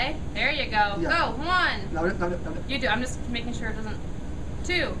this, okay? There you go. Yeah. Go. 1. No. You do. I'm just making sure it doesn't.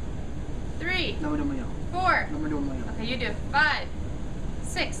 2, 3, No. 4. No. Okay, you do. 5,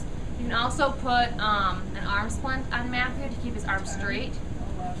 6. You can also put an arm splint on Matthew to keep his arms straight.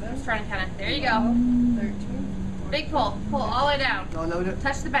 I'm just trying to kind of. There you go. 13. Big pull. Pull all the way down. No.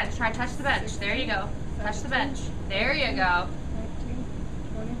 Touch the bench. Try touch the bench. There you go. Touch the bench. There you go. 19,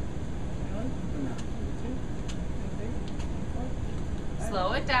 20, 21, 22, 23,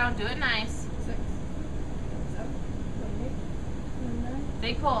 Slow it down. Do it nice. 6, 7, 28, 29,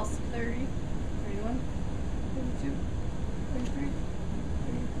 Big pulse. 30, 31, 32, 33,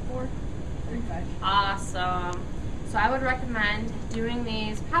 34, 35. Awesome. So I would recommend doing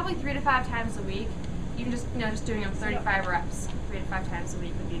these probably 3 to 5 times a week. Even just just doing them 35 reps 3 to 5 times a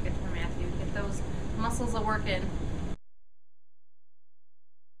week would be good for Matthew. Get those muscles a working.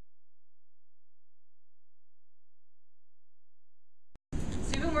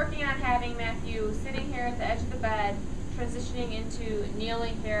 So you've been working on having Matthew sitting here at the edge of the bed, transitioning into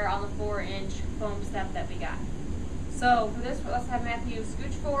kneeling here on the 4-inch foam step that we got. So for this, let's have Matthew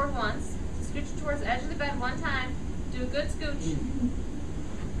scooch forward once. So scooch towards the edge of the bed one time. Do a good scooch.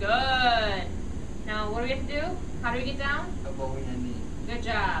 Good. Now what do we have to do? How do we get down? Elbowing and knee. Good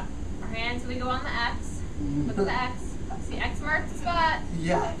job. Our hands, we go on the X. Look at the X. See, X marks the spot.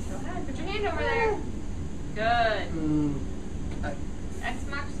 Yes. Go ahead, put your hand over there. Good. X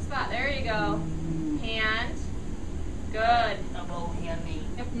marks the spot. There you go. Hand. Good. Elbow, hand, knee.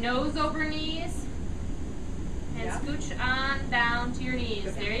 Yep. Nose over knees. And scooch on down to your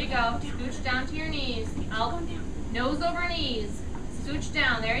knees. There you go. Scooch down to your knees. Nose over knees. Scooch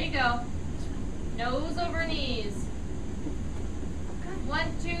down. There you go. Nose over knees. 1,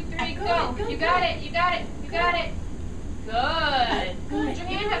 2, 3, go. You got it. You got it. You got it. Good. Put your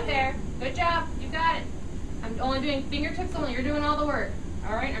hand up there. Good job. You got it. I'm only doing fingertips only. You're doing all the work.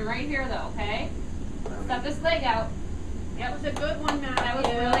 All right. I'm right here though. Okay. Step this leg out. That was a good one, Matthew. That was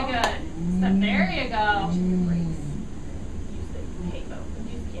really good. Step. There you go.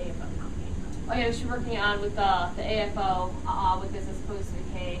 Oh yeah, she's working on with the AFO with this as opposed to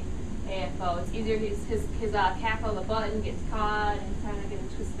the KAFO. It's easier. His calf of the button gets caught and he's kind of getting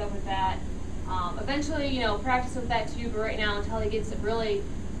twisted up with that. Eventually, you know, practice with that too. But right now, until he gets it really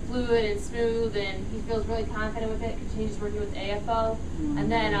fluid and smooth and he feels really confident with it, continues working with AFO. And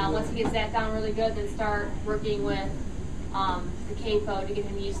then once he gets that down really good, then start working with the KAFO to get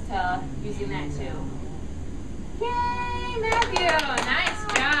him used to using that too. Yay, Matthew! Nice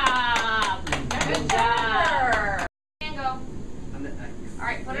job. Good job. And go. On the X. All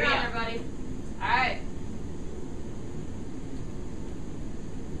right, put it on there, buddy. All right.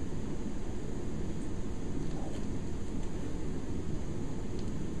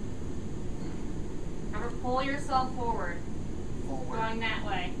 Remember, pull yourself forward. Forward. Going that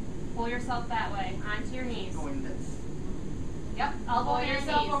way. Pull yourself that way. Onto your knees. Going this. Yep. Elbow Pull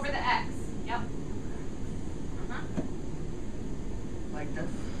yourself knees. over the X. Yep. Like this.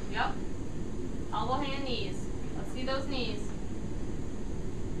 Yep. Elbow, hand, knees. Let's see those knees.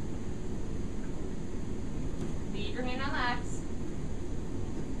 Leave your hand on the X.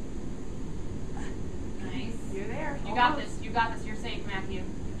 Nice. You're there. You got this. You got this. You're safe, Matthew.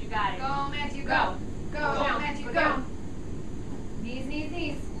 You got it. Go, Matthew, Go. go. Go down. Matthew, Go go. down. Knees, knees,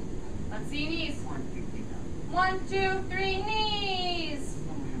 knees. Let's see knees. 1, 1, 2, 3, knees.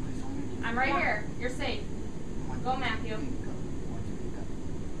 I'm right here. You're safe. Go, Matthew.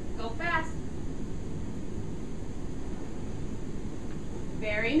 Go fast.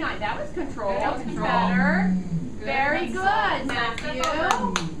 Very nice. That was controlled. That was controlled. Better. Good. Very good, Step Matthew.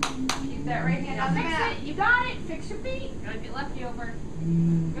 over. Keep that right hand on the Fix mat. it. You got it. Fix your feet. Good. Get lefty over.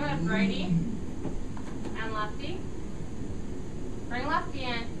 Good. Righty. And lefty. Bring lefty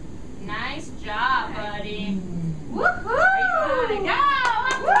in. Nice job, buddy. Woohoo! There you go.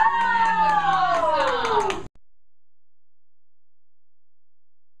 Awesome.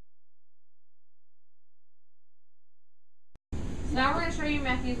 So now we're going to show you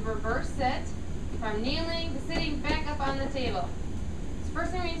Matthew's reverse sit from kneeling to sitting back up on the table. So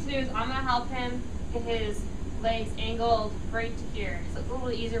first thing we need to do is I'm going to help him get his legs angled right to here. So it's a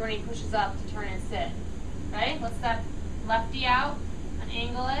little easier when he pushes up to turn and sit. Okay, let's step lefty out and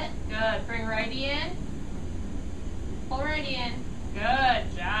angle it. Good. Bring righty in. Pull righty in.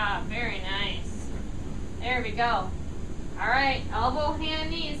 Good job. Very nice. There we go. All right, elbow, hand,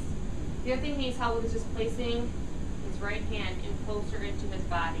 knees. The other thing he needs help with is just placing his right hand in closer into his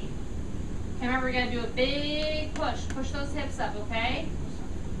body. Okay, remember we're gonna do a big push. Push those hips up, okay?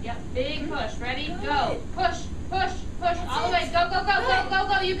 Yep, big push. Ready? Go. Push, push, push. All the way. Go, go, go, go,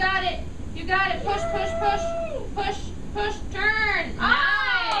 go, go. You got it. You got it. Push, push, push. Push, push, turn.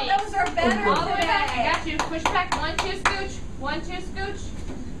 Oh, Nice. those are better All the way back. I today. got you. Push back. 1, 2, scooch. 1, 2, scooch.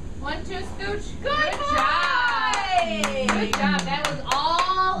 1, 2, scooch. Good job. Good job. That was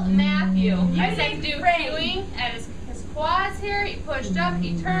all Matthew. I just had to do cueing at his quads here. He pushed up.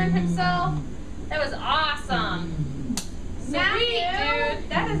 He turned himself. That was awesome. Sweet, dude.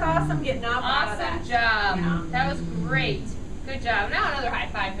 That is awesome getting up out of that. Awesome job. That was great. Good job. Now another high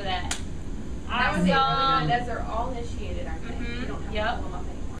five for that. That was really Awesome. good. Those are all initiated, aren't they? Mhm. You don't Yep. pull them up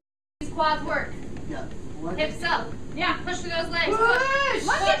anymore. These quads work. Yeah. What? Hips up. Yeah. Push through those legs. Push!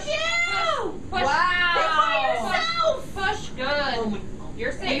 Look at Push. you! Push. Wow. Push. Think for yourself. Push. Good. Oh my.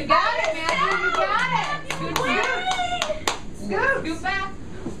 You're safe. You got it, Matthew. You got it. Scoot back. Scoot. Scoot back.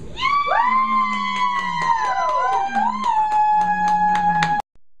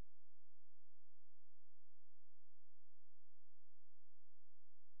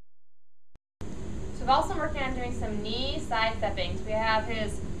 So we've also been working on doing some knee side steppings. We have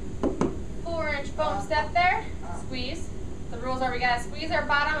his 4-inch foam step there. Squeeze. The rules are we gotta squeeze our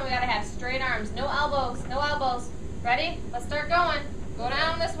bottom and we gotta have straight arms. No elbows. No elbows. Ready? Let's start going. Go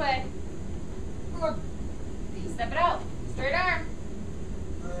down this way. Step it out. Straight arm.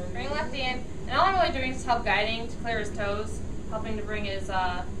 Bring lefty in. And all I'm really doing is help guiding to clear his toes, helping to bring his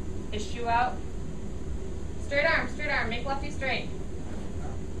shoe out. Straight arm. Make lefty straight.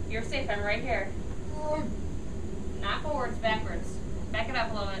 You're safe. I'm right here. Not forwards, backwards. Back it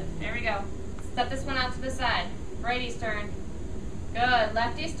up a little bit. There we go. Step this one out to the side. Righty's turn. Good.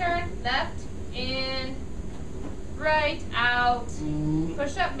 Lefty's turn. Left, in, right, out.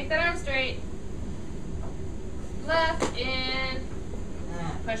 Push up. Make that arm straight. Left, in.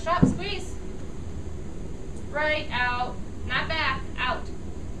 Push up. Squeeze. Right, out. Not back. Out.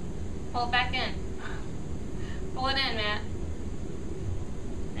 Pull it back in. Pull it in, Matt.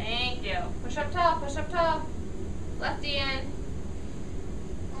 Thank you. Push up tall. Push up tall. Lefty in.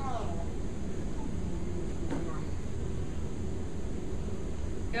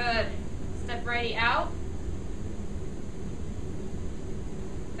 Good. Step righty out.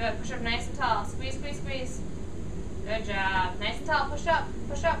 Good. Push up nice and tall. Squeeze, squeeze, squeeze. Good job. Nice and tall. Push up.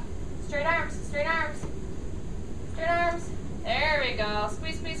 Push up. Straight arms. Straight arms. Straight arms. There we go.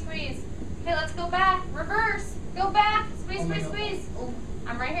 Squeeze, squeeze, squeeze. Okay, let's go back. Reverse. Go back. Squeeze, squeeze, squeeze.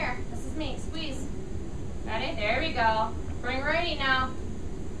 I'm right here. This is me. Squeeze. Ready? There we go. Bring righty now.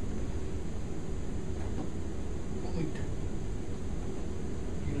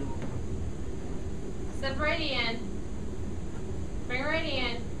 Step righty in. Bring righty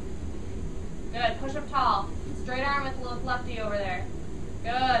in. Good. Push up tall. Straight arm with lefty over there.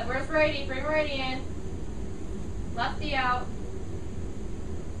 Good. Where's righty? Bring righty in. Lefty out.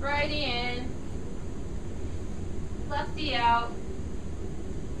 Righty in. Lefty out.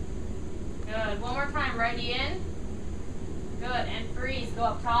 Good. One more time. Righty in. Good. And freeze. Go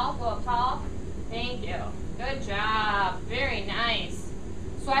up tall. Go up tall. Thank you. Good job. Very nice.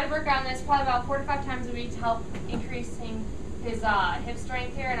 So I'd work on this probably about 4 to 5 times a week to help increasing his hip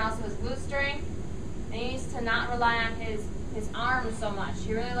strength here and also his glute strength. And he needs to not rely on his arms so much.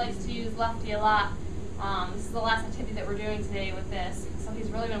 He really likes to use lefty a lot. This is the last activity that we're doing today with this. So he's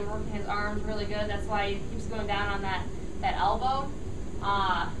really been working his arms really good. That's why he keeps going down on that elbow.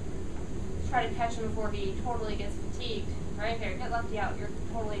 Try to catch him before he totally gets fatigued. Right here, get lefty out. You're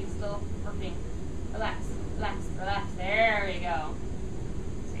totally still working. Relax, relax, relax. There we go.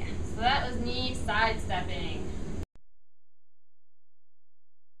 So that was knee sidestepping.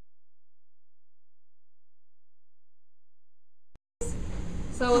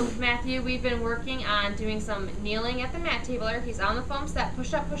 So with Matthew, we've been working on doing some kneeling at the mat table. He's on the foam step.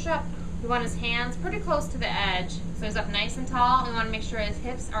 Push up, push up. We want his hands pretty close to the edge. So he's up nice and tall. We want to make sure his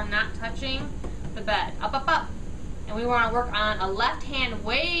hips are not touching the bed. Up, up, up. And we want to work on a left hand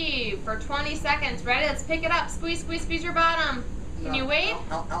wave for 20 seconds. Ready? Let's pick it up. Squeeze, squeeze, squeeze your bottom. Can you wave?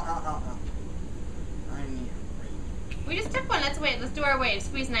 Ow, ow, ow, ow, ow. I need a wave. We just took one. Let's wave. Let's do our wave.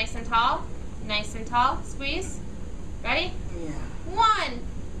 Squeeze nice and tall. Nice and tall. Squeeze. Ready? Yeah. 1,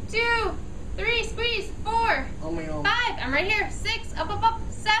 2, 3. Squeeze. 4, Oh my God. 5. I'm right here. 6. Up, up, up.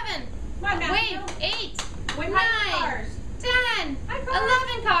 7. Come on, Matthew. Wave. 8. Wave 9. high cars. 10. High cars.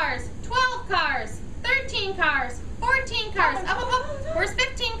 11 cars. 12 cars. 13 cars. 14 cars. Up, up, up. Where's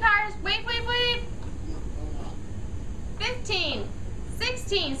 15 cars? Wave, wave, wave. 15.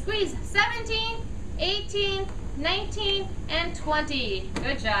 16. Squeeze. 17. 18. 19. And 20.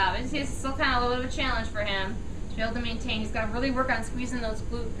 Good job. It's still kind of a little bit of a challenge for him to be able to maintain. He's got to really work on squeezing those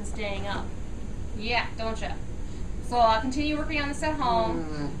glutes and staying up. Yeah, don't you? So I'll continue working on this at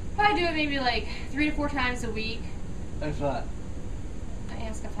home. Probably do it maybe like 3 to 4 times a week. Thanks for that.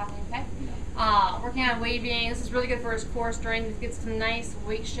 Yeah, stop talking, okay? Working on waving. This is really good for his core strength. It gets some nice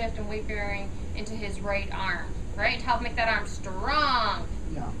weight shift and weight bearing into his right arm. Right? To help make that arm strong.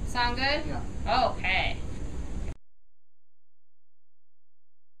 Yeah. Sound good? Yeah. Okay.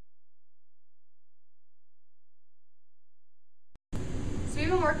 So we've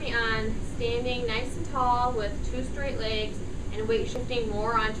been working on standing nice and tall with 2 straight legs and weight shifting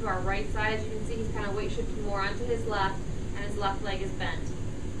more onto our right side. As you can see, he's kind of weight shifting more onto his left, and his left leg is bent.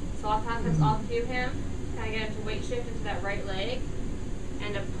 So I'll concepts all cue him, kind of get him to weight shift into that right leg.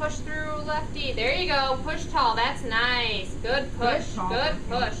 push through lefty. There you go. Push tall. That's nice. Good push. Good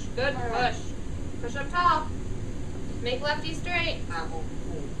push. Good push. Push up tall. Make lefty straight.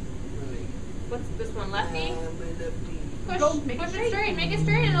 Really. What's this one? Lefty? My lefty. Push. Go, make it Push it straight. straight. Make it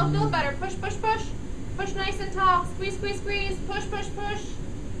straight and it'll feel better. Push, push, push. Push nice and tall. Squeeze, squeeze, squeeze. Push, push, push.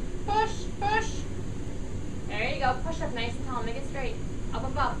 Push, push. There you go. Push up nice and tall. Make it straight. Up,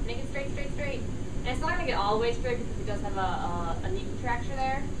 up, up. Make it straight, straight, straight. And it's not going to get all the way straight because he does have a knee contracture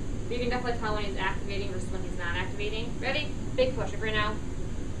there. But you can definitely tell when he's activating versus when he's not activating. Ready? Big push up right now.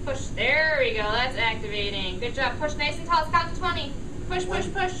 Push. There we go. That's activating. Good job. Push nice and tall. Let's count to 20. Push, push,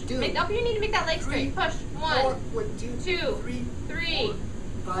 push. Make, oh, you need to make that leg straight. Push. 1, 2, 3,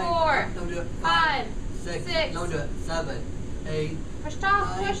 4, 5, 6, 7, 8. Push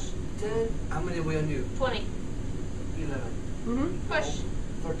tall. Push. 10. How many we on you? 20. 11. Push.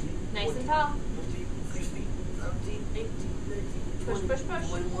 13. Nice and tall. 15, 16, 17, 18, 19, 20, Push, push, push.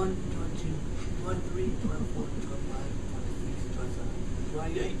 21, 22, 23, 24, 25, 26, 27,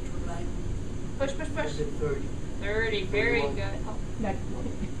 28, 29, Push, push, push. 30. 30. Very 31. good. Oh. Next.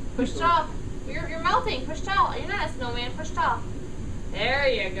 Push tall. You're melting. Push tall. You're not a snowman. Push tall. There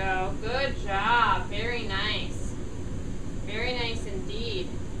you go. Good job. Very nice. Very nice indeed.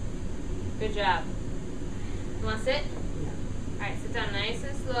 Good job. You want to sit? Alright, sit down nice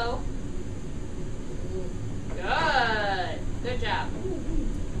and slow. Good. Good job.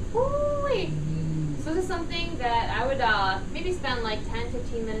 Woo-wee. So this is something that I would maybe spend like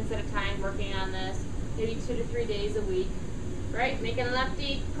 10-15 minutes at a time working on this. Maybe 2 to 3 days a week. Right? Making a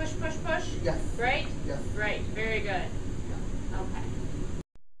lefty. Push, push, push. Yes. Right? Yes. Right. Very good. Okay.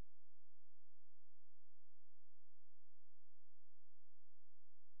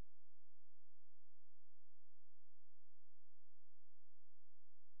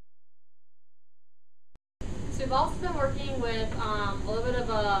 So we've also been working with a little bit of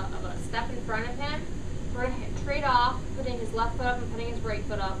a step in front of him. We're going to trade off putting his left foot up and putting his right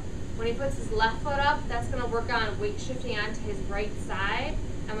foot up. When he puts his left foot up, that's going to work on weight shifting onto his right side.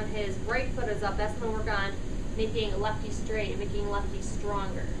 And when his right foot is up, that's going to work on making lefty straight and making lefty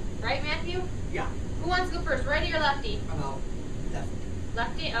stronger. Right, Matthew? Yeah. Who wants to go first, righty or lefty? I'm out. Left.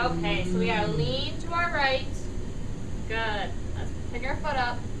 Lefty? Okay, so we got to lean to our right. Good. Let's pick our foot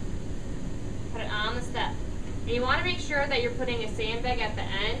up. Put it on the step. And you want to make sure that you're putting a sandbag at the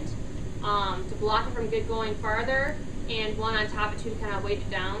end to block it from going farther, and one on top of it to kind of weight it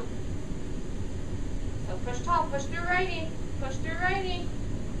down. So push tall, push through righty, push through righty.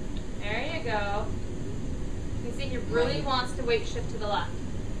 There you go. You can see he really wants to weight shift to the left.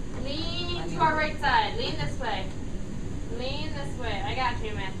 Lean to our right side. Lean this way. Lean this way. I got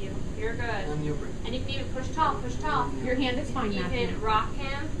you, Matthew. You're good. On your break. And you can even push tall, push tall. Your hand is fine, You Matthew. can rock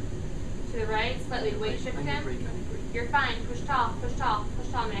him to the right, slightly weight shift On your him. break, on your break. You're fine. Push tall, push tall,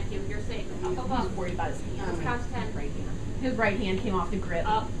 push tall, Matthew. You're safe. Up, up, up. He's worried about his hand. Let's count to 10. Right hand. His right hand came off the grip.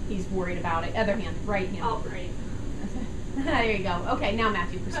 Up. He's worried about it. Other hand. Right hand. Oh, great. There you go. Okay, now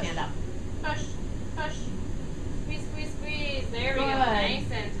Matthew, stand up. Push, push. Squeeze, squeeze, squeeze. There we go. Good.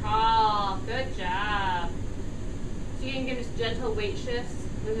 Nice and tall. Good job. So you can give just gentle weight shifts.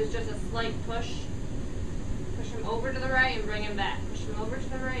 This is just a slight push. Push him over to the right and bring him back. Push him over to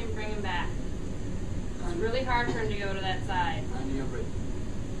the right and bring him back. It's really hard for him to go to that side. On your break.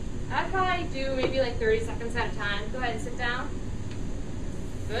 I'd probably do maybe like 30 seconds at a time. Go ahead and sit down.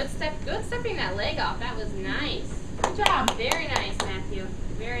 Good stepping that leg off. That was nice. Good job. Very nice, Matthew.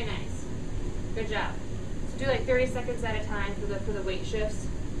 Very nice. Good job. So do like 30 seconds at a time for the weight shifts.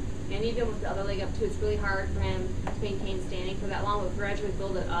 And even with the other leg up too, it's really hard for him to maintain standing for that long. We'll gradually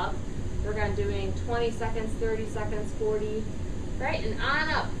build it up. We're going to doing 20 seconds, 30 seconds, 40. Right, and on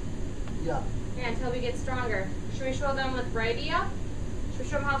up. Yeah. Yeah, until we get stronger. Should we show them with righty up? Should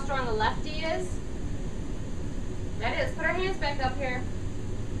we show them how strong the lefty is? Ready? Let's put our hands back up here.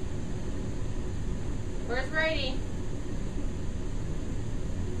 Where's righty?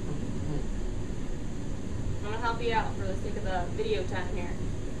 I'm going to help you out for the sake of the video time here.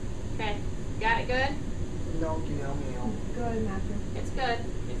 Okay, got it good? No, meow. Good, Matthew. It's good.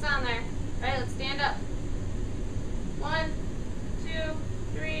 It's on there. All right, let's stand up. 1, 2,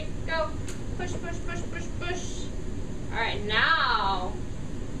 3, go. Push, push, push, push, push. All right, now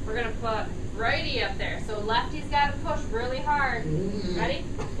we're going to put righty up there. So lefty's got to push really hard. Ready?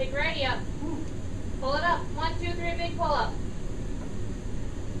 Take righty up. Pull it up. 1, 2, 3, big pull up.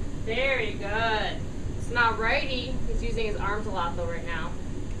 Very good. So now righty, he's using his arms a lot though right now.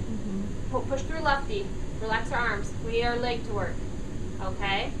 Push through lefty. Relax our arms. We need our leg to work.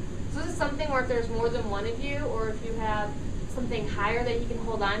 Okay? So this is something where if there's more than one of you, or if you have something higher that he can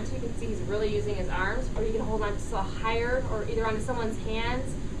hold on to. You can see he's really using his arms, or you can hold on to a higher, or either onto someone's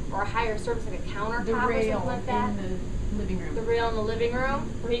hands, or a higher surface like a countertop or something like that. In the living room. The rail in the living room,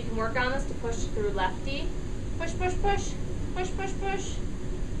 where he can work on this to push through lefty. Push, push, push, push, push, push.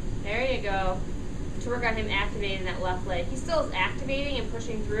 There you go. To work on him activating that left leg. He still is activating and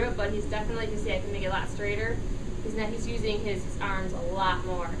pushing through it, but he's definitely, you can see I can make it a lot straighter. He's using his arms a lot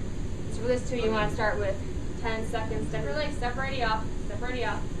more. So for this too, you want to start with 10 seconds. Step your leg, step righty off, step righty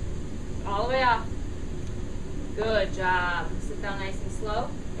off. All the way off. Good job. Sit down nice and slow.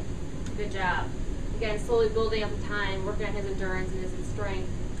 Good job. Again, slowly building up the time, working on his endurance and his strength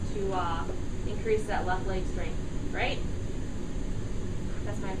to increase that left leg strength, right?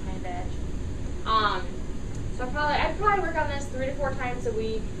 That's my badge. So I'd probably work on this 3 to 4 times a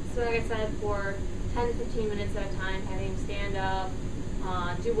week. So like I said, for 10 to 15 minutes at a time, having him stand up,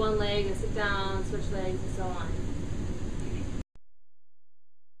 do one leg and sit down, switch legs, and so on.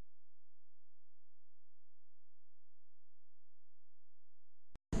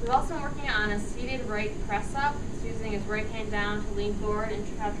 We've also been working on a seated right press up. He's using his right hand down to lean forward and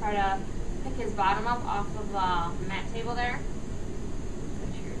try to pick his bottom up off of the mat table there.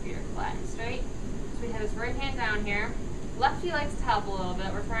 Make sure your feet are flat and straight. So we have his right hand down here. Lefty likes to help a little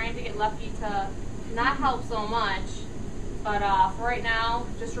bit. We're trying to get lefty to not help so much, but for right now,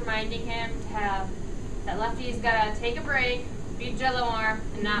 just reminding him to have that lefty's got to take a break, be gentle more,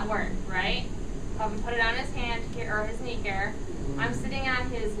 and not work, right? Have him put it on his hand here, or his knee here. I'm sitting on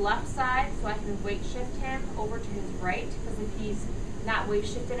his left side so I can weight shift him over to his right, because if he's not weight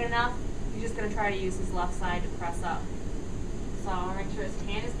shifted enough, he's just going to try to use his left side to press up. So I'll make sure his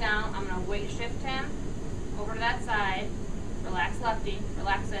hand is down. I'm going to weight shift him over to that side. Relax lefty,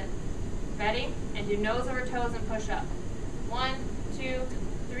 relax it. Ready? And do nose over toes and push up. 1, 2,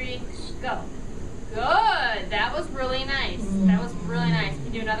 3, go. Good. That was really nice. That was really nice. Can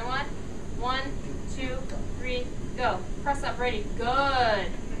you do another one? 1, 2, 3, go. Press up, ready. Good.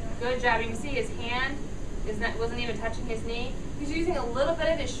 Good job. You can see his hand wasn't even touching his knee. He's using a little bit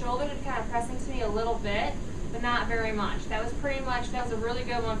of his shoulder to kind of press into me a little bit, but not very much. That was a really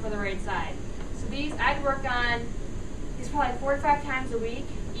good one for the right side. So these, I'd work on these probably 4 to 5 times a week,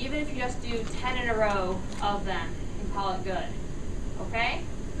 even if you just do 10 in a row of them and call it good. Okay?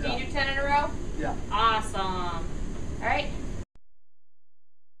 Can you do 10 in a row? Yeah. Awesome. All right?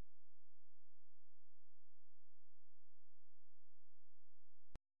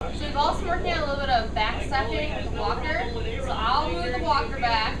 So we've also working on a little bit of back stepping with the walker. So I'll move the walker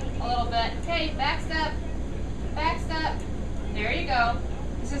back a little bit. Okay, back step. Back step. There you go.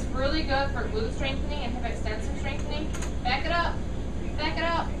 This is really good for glute strengthening and hip extensor strengthening. Back it up. Back it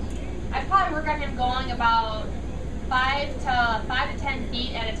up. I'd probably work on him going about 5 to 10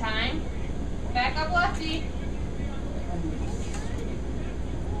 feet at a time. Back up lefty.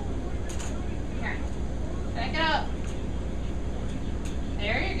 Here. Back it up.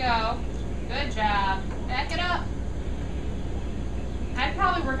 There you go. Good job. Back it up. I'd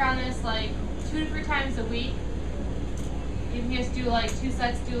probably work on this like 2 to 3 times a week. You can just do like 2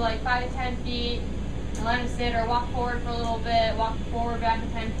 sets, do like 5 to 10 feet, and let him sit or walk forward for a little bit, walk forward back to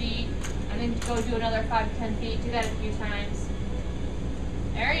 10 feet, and then go do another 5 to 10 feet. Do that a few times.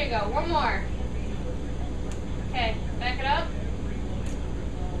 There you go. One more. Okay, back it up.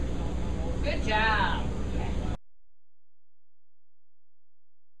 Good job.